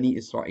of Bani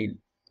Israel,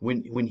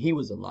 when he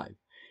was alive.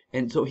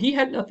 And so he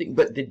had nothing,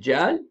 but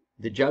Dajjal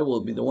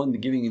will be the one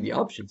giving you the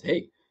options.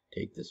 Hey,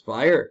 take this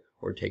fire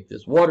or take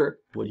this water.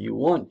 What do you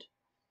want?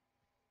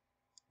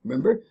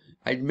 Remember,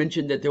 I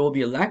mentioned that there will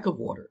be a lack of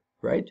water,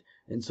 right?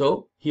 And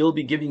so he'll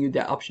be giving you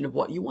that option of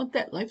what you want,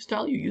 that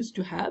lifestyle you used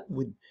to have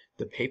with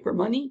the paper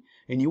money,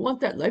 and you want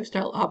that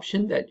lifestyle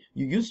option that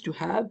you used to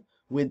have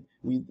with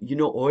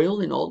oil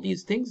and all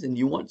these things, and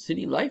you want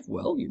city life.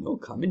 Well,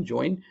 come and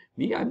join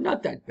me. I'm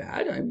not that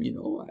bad. I'm,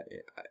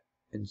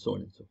 and so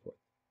on and so forth.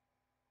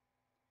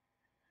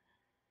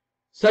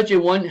 Such a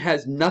one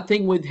has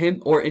nothing with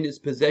him or in his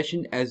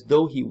possession, as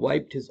though he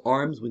wiped his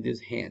arms with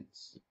his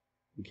hands.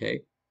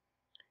 Okay?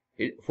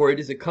 For it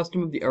is a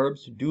custom of the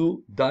Arabs to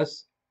do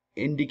thus,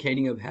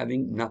 indicating of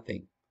having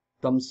nothing.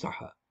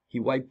 Tamsaha. He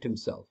wiped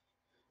himself.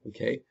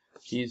 Okay?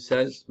 He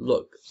says,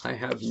 look, I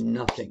have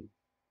nothing.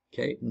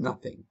 Okay?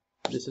 Nothing.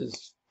 This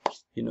is,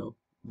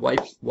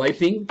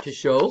 wiping to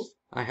show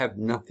I have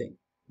nothing.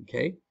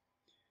 Okay?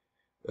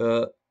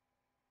 To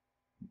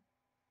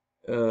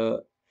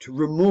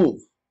remove.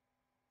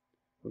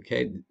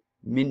 Okay,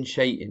 min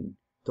shay'in.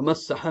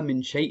 Tamassaha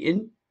min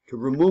shay'in, to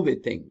remove a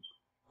thing,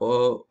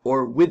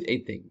 or with a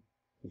thing.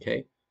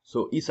 Okay,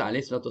 so Isa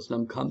alayhi salatu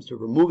wasalam comes to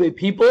remove a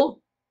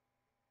people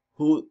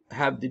who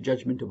have the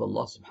judgment of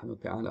Allah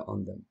subhanahu wa ta'ala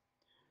on them.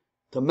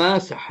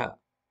 Tamasaha,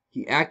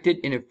 he acted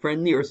in a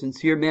friendly or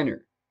sincere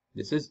manner.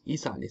 This is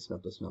Isa alayhi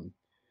salatu wasalam.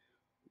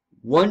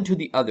 One to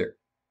the other.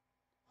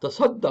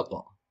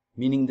 Tasaddaqa,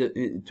 meaning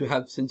to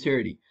have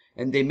sincerity.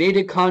 And they made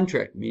a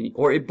contract, meaning,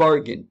 or a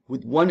bargain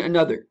with one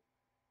another.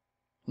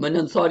 من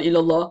أنصار إلى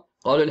الله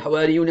قال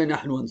الحواريون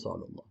نحن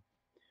أنصار الله.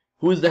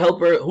 Who is the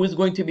helper? Who is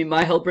going to be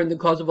my helper in the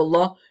cause of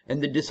Allah?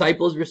 And the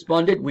disciples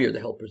responded, we are the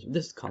helpers of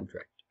this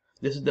contract.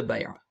 This is the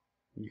bay'ah,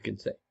 you can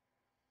say.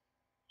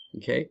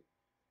 Okay?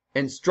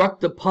 And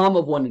struck the palm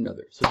of one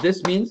another. So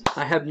this means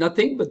I have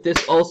nothing, but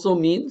this also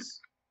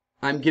means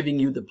I'm giving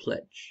you the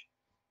pledge.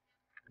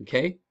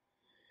 Okay?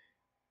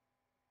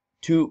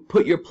 To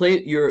put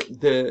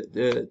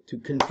to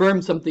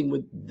confirm something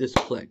with this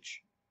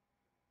pledge.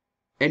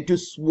 And to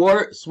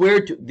swear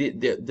to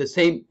the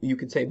same, you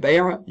can say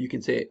bay'ah, you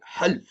can say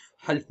half.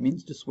 Half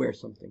means to swear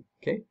something.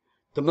 Okay?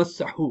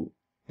 Tamassahu.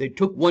 They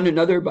took one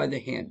another by the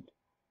hand.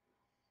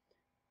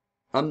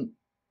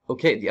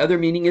 Okay, the other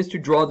meaning is to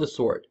draw the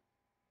sword.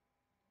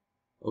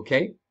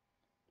 Okay?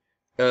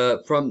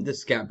 From the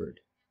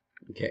scabbard.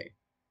 Okay.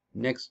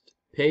 Next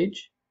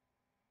page.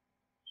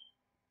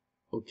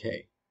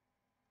 Okay.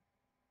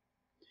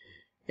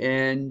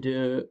 And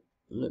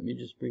let me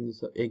just bring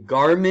this up. A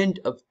garment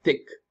of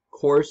thick,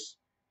 coarse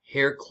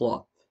hair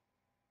cloth,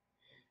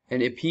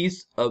 and a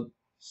piece of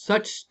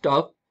such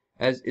stuff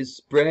as is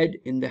spread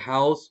in the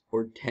house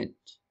or tent.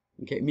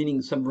 Okay,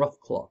 meaning some rough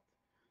cloth.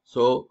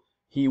 So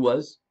he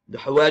was, the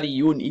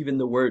Hawariyun, even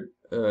the word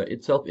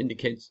itself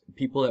indicates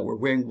people that were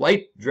wearing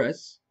white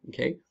dress,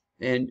 okay,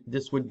 and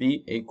this would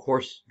be a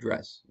coarse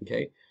dress,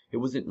 okay. It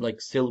wasn't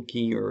like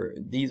silky, or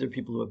these are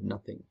people who have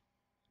nothing.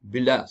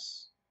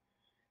 Bilas,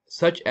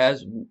 such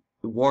as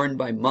worn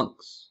by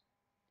monks.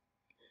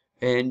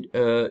 And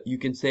you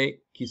can say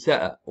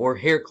kisa'a, or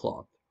hair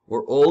cloth,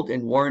 or old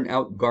and worn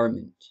out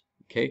garment.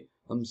 Okay,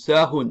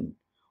 amsahun,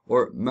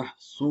 or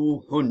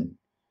mahsuhun,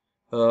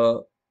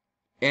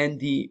 and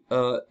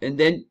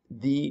then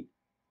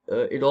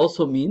it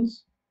also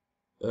means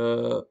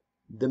the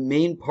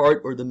main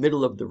part or the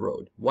middle of the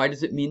road. Why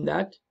does it mean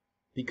that?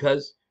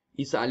 Because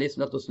Isa alayhi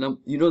salatu wasalam,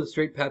 the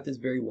straight path is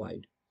very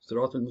wide.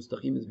 Sirat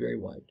al-Mustaqim is very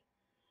wide.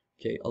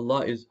 Okay,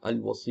 Allah is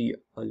al-Wasi',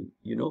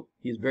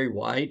 He is very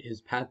wide.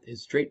 His path,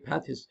 His straight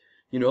path,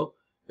 uh,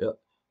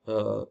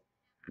 uh,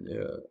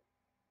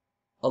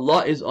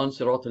 Allah is on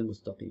Sirat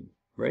al-Mustaqim,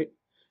 right?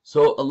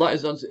 So Allah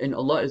is on, and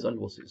Allah is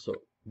al-Wasi'. So,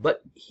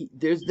 but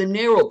there's the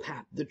narrow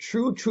path, the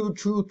true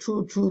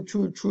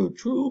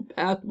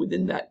path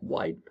within that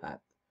wide path.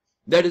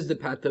 That is the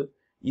path of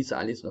Isa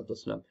alayhi salatu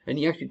wasalam. And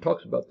he actually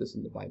talks about this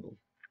in the Bible.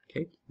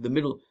 Okay, the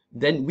middle.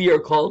 Then we are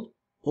called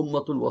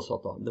Ummatul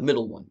Wasata, the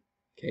middle one.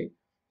 Okay,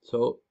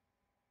 so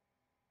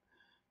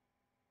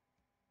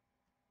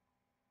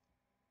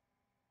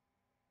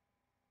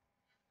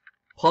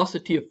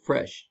paucity of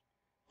flesh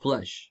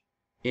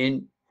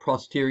in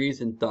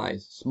posteriors and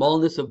thighs,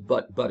 smallness of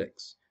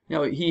buttocks.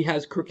 Now he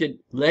has crooked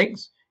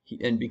legs,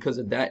 and because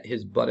of that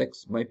his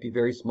buttocks might be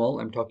very small.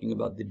 I'm talking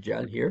about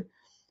Dajjal here,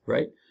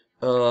 right?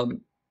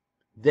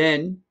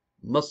 Then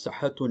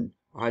masahatun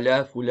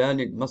ala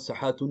fulanin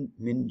masahatun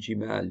min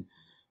jimal.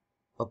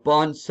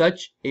 Upon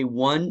such a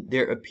one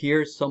there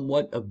appears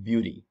somewhat of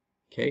beauty.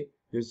 Okay,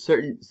 there's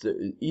certain,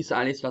 Isa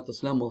alayhi salatu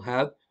wasalam will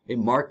have a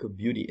mark of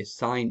beauty, a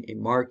sign, a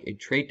mark, a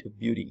trait of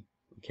beauty.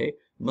 Okay,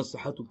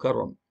 masahatu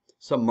karam,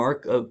 some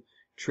mark of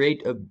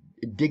trait of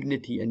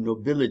dignity and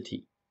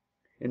nobility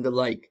and the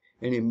like.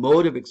 And a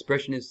mode of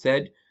expression is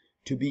said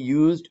to be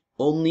used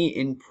only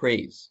in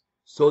praise,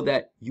 so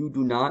that you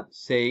do not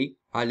say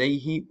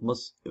alayhi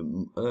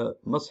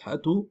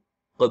mashatu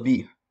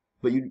qabih,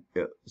 but you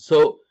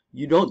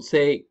don't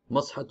say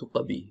mashatu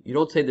qabih. You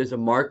don't say there's a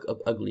mark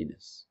of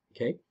ugliness,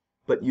 okay?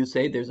 But you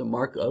say there's a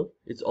mark of,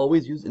 it's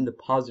always used in the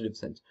positive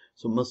sense.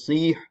 So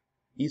Masih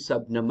Isa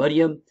ibn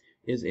Maryam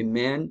is a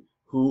man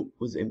who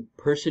was a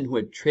person who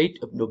had trait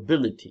of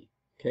nobility,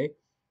 okay?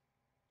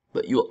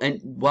 But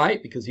and why?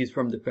 Because he's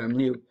from the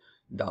family of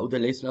Dawood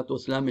alayhi salatu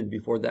wasalam, and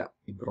before that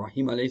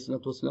Ibrahim alayhi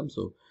salatu wasalam.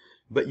 So,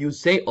 but you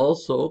say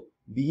also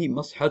bihi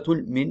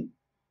mashatun min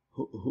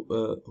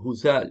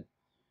huzal.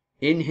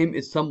 In him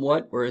is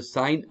somewhat or a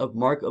sign of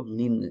mark of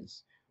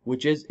leanness,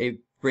 which is a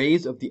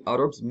phrase of the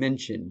Arabs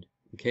mentioned.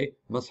 Okay,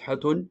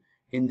 mashatun,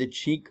 in the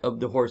cheek of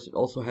the horse. It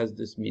also has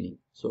this meaning.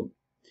 So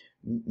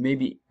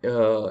maybe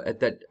at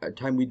that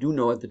time, we do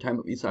know at the time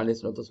of Isa alayhi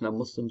salatu wasalam,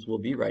 Muslims will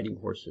be riding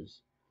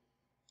horses.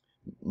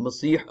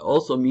 Masih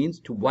also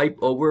means to wipe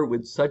over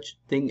with such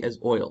thing as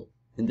oil,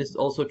 and this is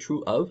also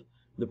true of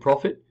the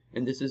Prophet,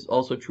 and this is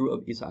also true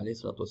of Isa alayhi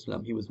salatu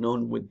wasalam. He was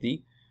known with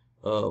the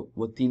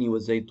watini wa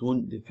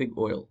zaytun, the fig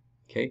oil.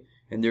 Okay,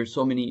 and there are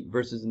so many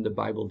verses in the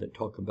Bible that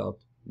talk about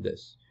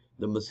this.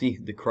 The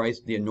Masih, the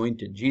Christ, the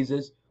anointed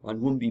Jesus, on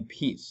whom be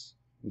peace.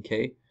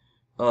 Okay,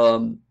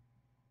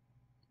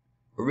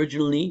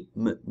 originally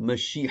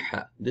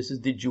Mashiha, this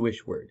is the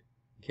Jewish word.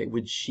 Okay,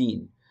 with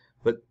sheen,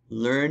 but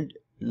learned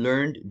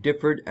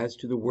differed as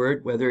to the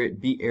word, whether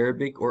it be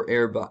Arabic or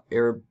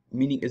Arab,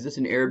 meaning is this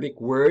an Arabic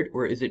word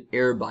or is it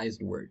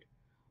Arabized word?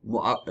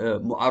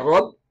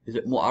 Mu'arrab, is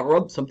it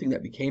Mu'arrab, something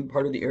that became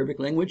part of the Arabic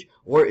language,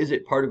 or is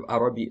it part of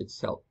Arabi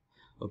itself?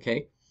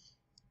 Okay,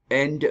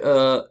 and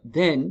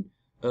then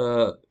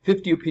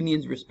 50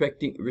 opinions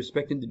respecting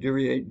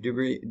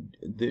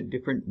the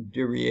different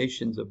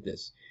derivations of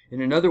this.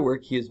 In another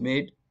work, he has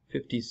made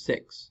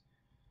 56.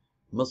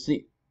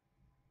 Masih,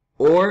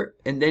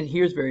 and then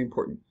here's very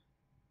important.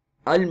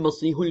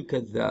 Al-Masihul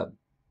Kadhab,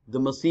 the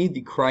Masih,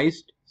 the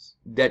Christ,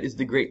 that is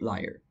the great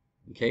liar,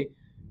 okay,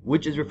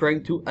 which is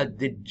referring to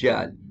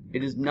Ad-Dajjal.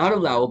 It is not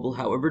allowable,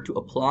 however, to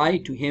apply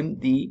to him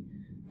the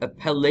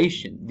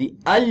appellation,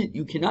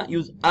 you cannot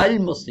use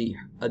Al-Masih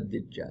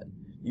Ad-Dajjal.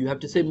 You have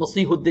to say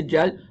Masihud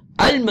Dajjal.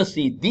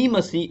 Al-Masih, the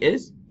Masih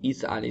is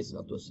Isa alayhi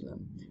salatu wasalam.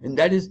 And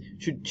that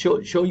should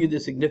show you the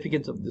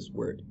significance of this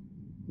word,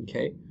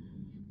 okay?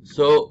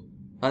 So,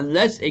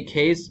 unless a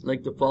case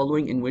like the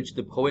following in which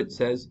the poet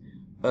says,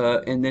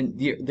 and then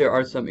there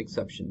are some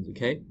exceptions,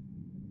 okay?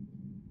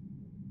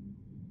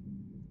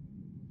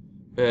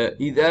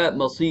 إِذَا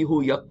مَصِيهُ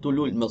يَقْتُلُ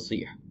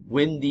الْمَصِيحِ,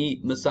 when the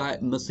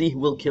Masih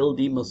will kill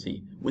the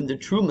Masih, when the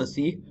true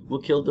Masih will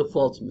kill the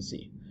false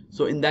Masih.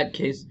 So in that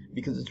case,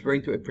 because it's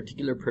referring to a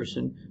particular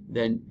person,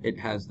 then it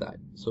has that.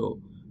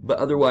 So, but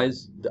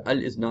otherwise, the al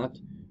is not.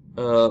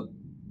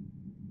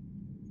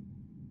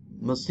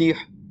 Masih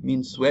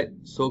means sweat,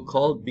 so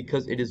called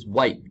because it is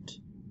wiped.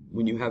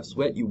 When you have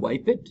sweat, you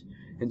wipe it.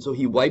 And so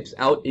he wipes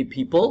out a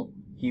people.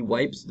 He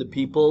wipes the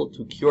people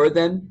to cure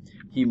them.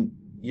 And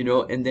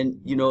then,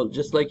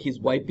 just like he's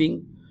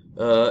wiping,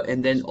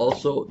 and then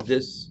also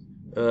this,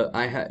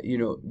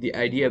 the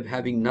idea of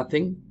having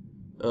nothing.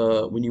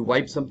 When you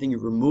wipe something, you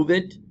remove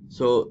it,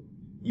 so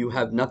you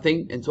have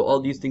nothing, and so all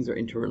these things are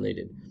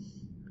interrelated.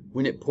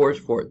 When it pours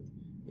forth,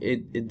 a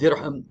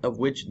dirham of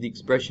which the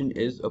expression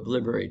is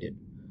obliterated.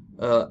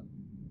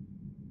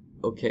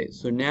 Okay,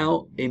 so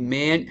now a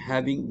man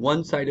having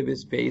one side of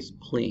his face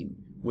plain,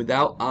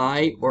 without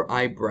eye or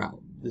eyebrow.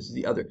 This is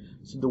the other.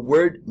 So the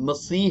word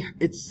Masih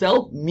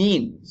itself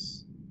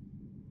means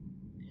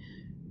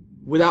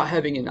without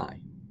having an eye.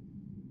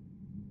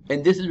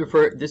 And this is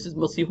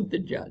Masih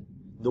al-Dajjal,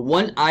 the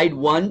one-eyed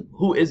one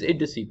who is a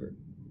deceiver.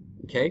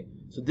 Okay?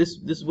 So this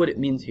is what it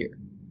means here.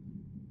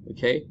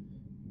 Okay?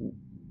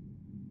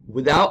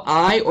 Without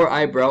eye or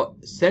eyebrow,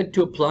 said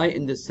to apply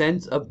in the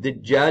sense of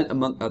Dajjal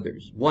among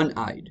others.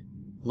 One-eyed,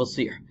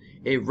 Masih.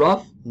 A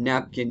rough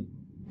napkin,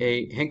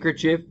 a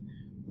handkerchief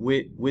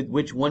with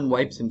which one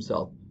wipes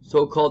himself.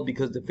 So called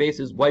because the face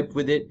is wiped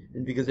with it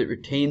and because it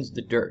retains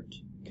the dirt.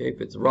 Okay? If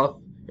it's rough,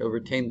 it'll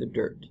retain the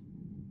dirt.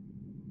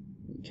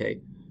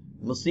 Okay?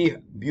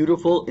 Masih,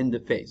 beautiful in the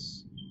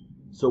face.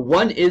 So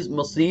one is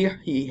Masih,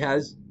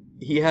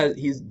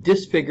 he's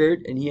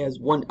disfigured and he has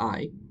one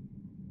eye.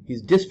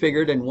 He's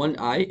disfigured and one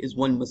eye is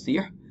one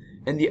Masih.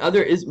 And the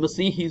other is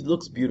Masih, he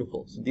looks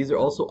beautiful. So these are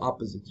also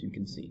opposites, you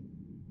can see.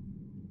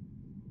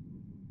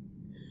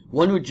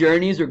 One who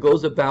journeys or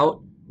goes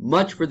about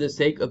much for the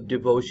sake of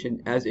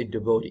devotion as a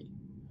devotee.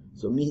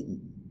 So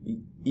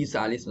Isa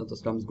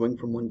ﷺ is going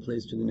from one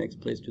place to the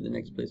next place, to the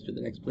next place, to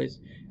the next place,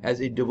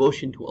 as a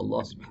devotion to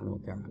Allah subhanahu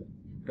wa ta'ala.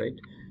 Right?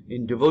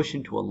 In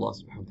devotion to Allah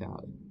subhanahu wa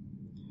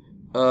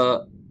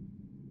ta'ala.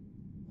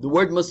 The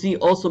word Masih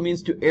also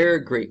means to err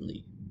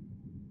greatly.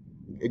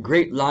 A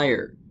great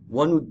liar,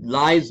 one who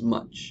lies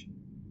much.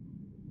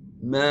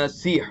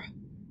 Masih,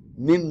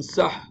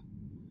 Mimsah,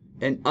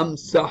 and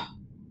Amsah,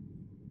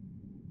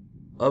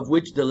 of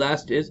which the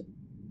last is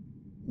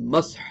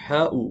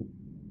Masha'u.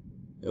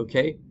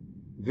 Okay?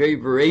 Very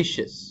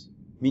voracious,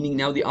 meaning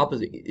now the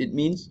opposite. It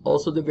means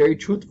also the very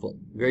truthful,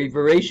 very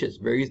voracious,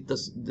 very the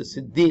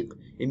Siddiq,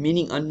 a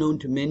meaning unknown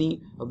to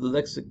many of the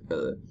lexic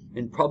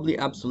and probably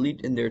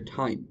obsolete in their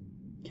time.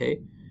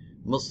 Okay?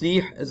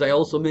 Masih, as I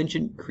also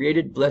mentioned,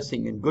 created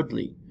blessing and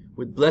goodly,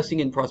 with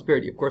blessing and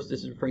prosperity. Of course,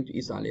 this is referring to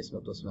Isa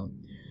ﷺ.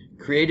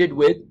 Created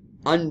with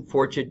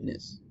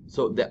unfortunateness.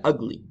 So the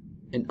ugly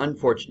and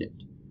unfortunate.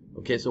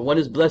 Okay, so one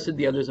is blessed,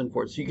 the other is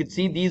unfortunate. So you can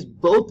see these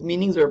both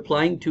meanings are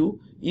applying to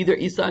either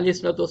Isa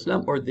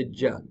ﷺ or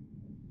Dajjal.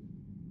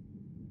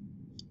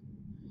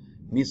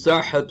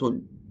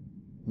 Misahatun,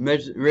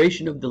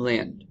 measuration of the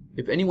land.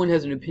 If anyone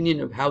has an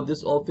opinion of how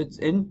this all fits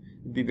in,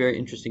 it'd be very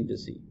interesting to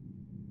see.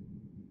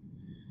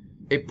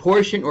 A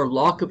portion or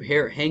lock of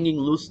hair hanging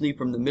loosely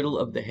from the middle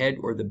of the head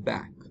or the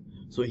back.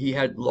 So he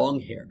had long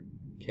hair,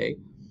 okay,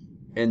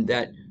 and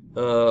that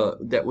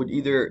would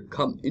either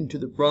come into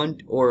the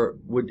front or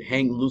would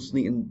hang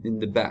loosely in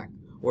the back,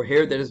 or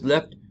hair that is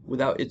left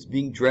without its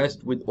being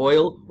dressed with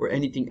oil or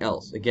anything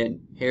else. Again,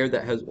 hair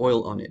that has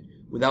oil on it,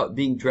 without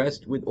being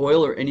dressed with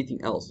oil or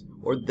anything else,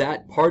 or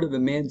that part of a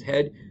man's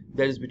head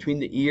that is between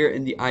the ear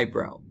and the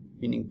eyebrow,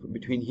 meaning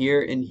between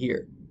here and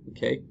here,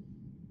 okay.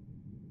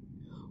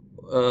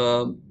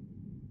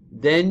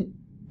 Then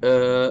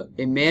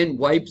a man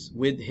wipes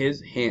with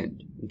his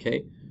hand.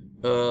 Okay.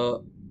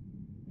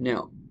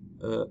 Now,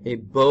 a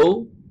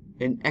bow,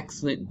 an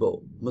excellent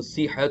bow.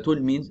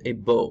 Masihatun means a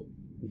bow.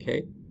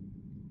 Okay.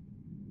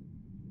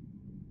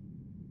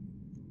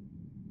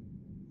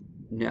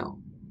 Now,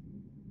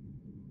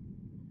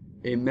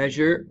 a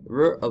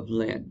measurer of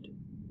land.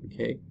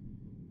 Okay.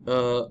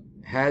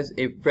 Has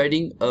a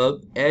fretting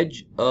of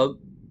edge of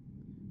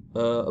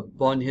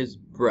upon his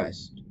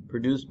breast,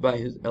 produced by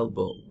his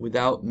elbow,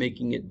 without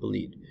making it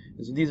bleed.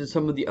 And so these are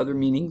some of the other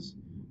meanings.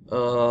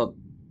 And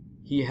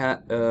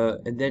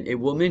then a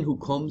woman who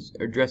combs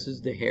or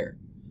dresses the hair.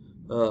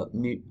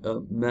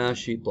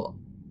 Mashita.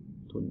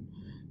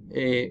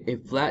 A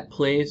flat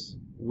place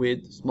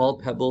with small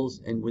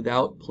pebbles and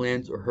without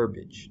plants or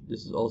herbage.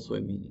 This is also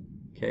a meaning.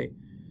 Okay.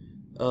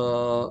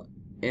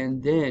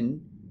 And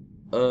then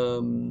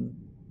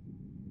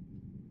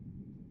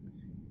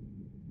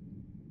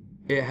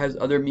it has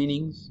other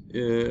meanings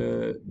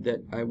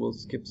that I will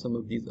skip some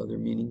of these other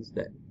meanings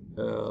that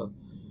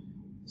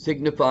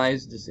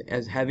signifies this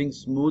as having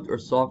smooth or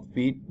soft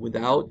feet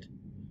without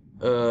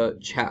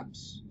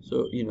chaps.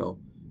 So, you know,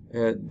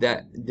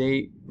 that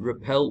they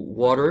repel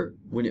water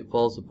when it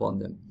falls upon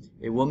them.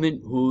 A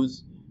woman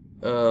whose,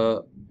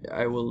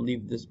 I will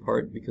leave this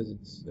part because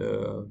it's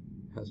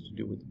has to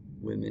do with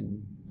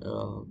women.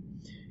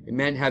 A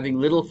man having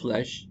little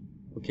flesh,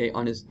 okay,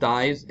 on his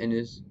thighs and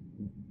his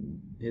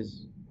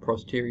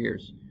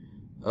posteriors.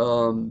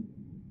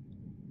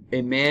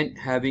 A man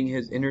having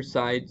his inner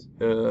sides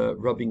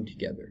rubbing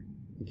together.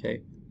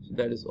 Okay, so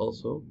that is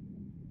also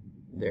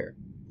there.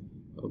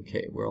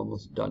 Okay, we're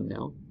almost done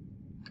now.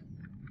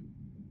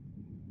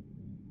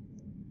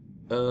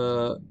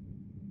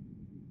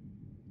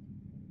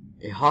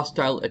 A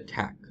hostile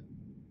attack.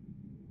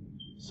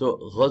 So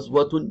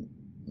ghazwatun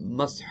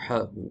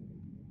mashahu,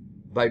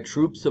 by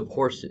troops of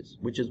horses,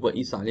 which is what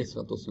Isa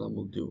ﷺ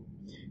will do,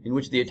 in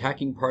which the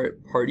attacking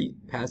party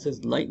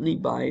passes lightly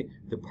by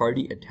the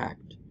party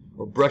attacked,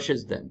 or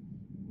brushes them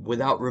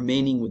without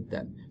remaining with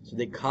them. So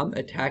they come,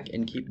 attack,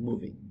 and keep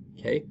moving.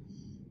 Okay,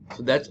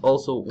 so that's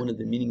also one of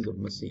the meanings of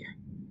Masih.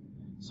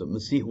 So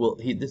Masih will,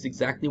 this is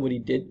exactly what he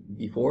did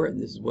before,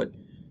 and this is what,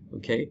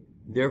 okay,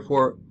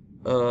 therefore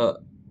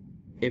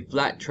a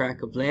flat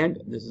tract of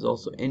land. This is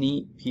also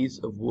any piece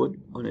of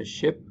wood on a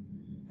ship.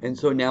 And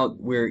so now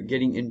we're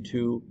getting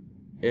into,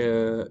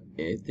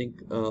 I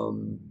think,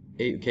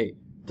 okay,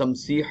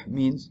 tamsih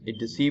means a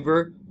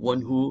deceiver,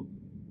 one who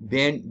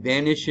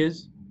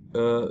blandishes,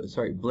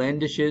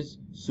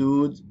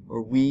 soothes,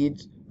 or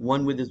weeds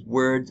one with his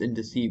words and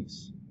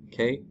deceives.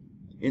 Okay,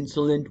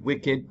 insolent,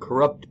 wicked,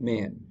 corrupt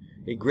man,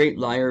 a great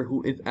liar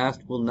who, if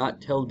asked, will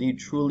not tell thee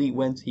truly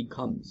whence he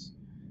comes.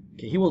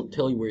 Okay, he won't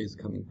tell you where he's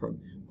coming from.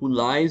 Who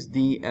lies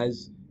thee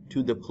as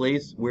to the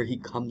place where he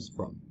comes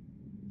from.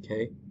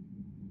 Okay.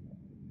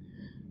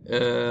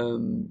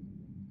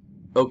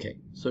 Okay,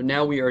 so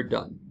now we are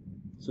done.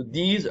 So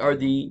these are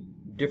the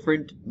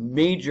different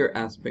major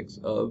aspects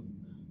of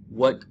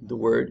what the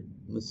word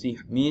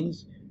Masih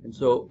means. And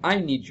so I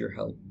need your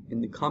help in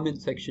the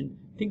comment section.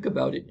 Think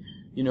about it.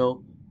 You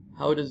know,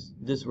 how does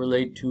this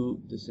relate to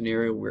the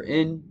scenario we're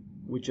in?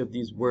 Which of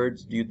these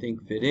words do you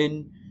think fit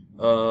in?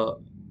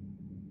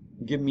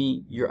 Give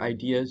me your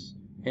ideas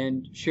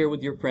and share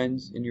with your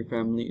friends and your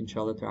family,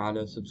 inshallah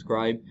ta'ala.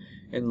 Subscribe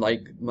and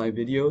like my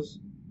videos.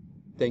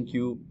 Thank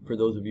you for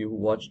those of you who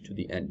watched to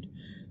the end.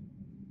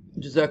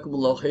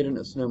 Jazakumullah khairan.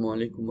 Assalamu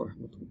alaikum wa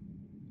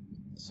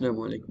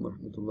rahmatullahi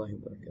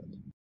wa barakatuh.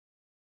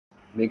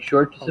 Make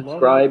sure to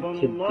subscribe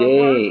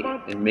today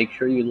and make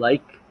sure you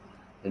like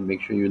and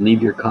make sure you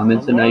leave your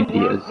comments and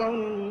ideas.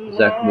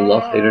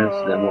 Jazakumullah khairan.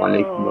 Assalamu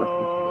alaikum wa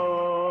rahmatullahi.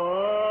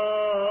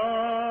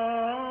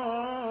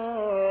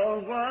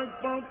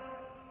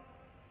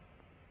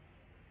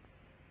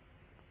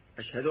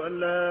 أشهد أن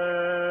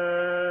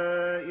لا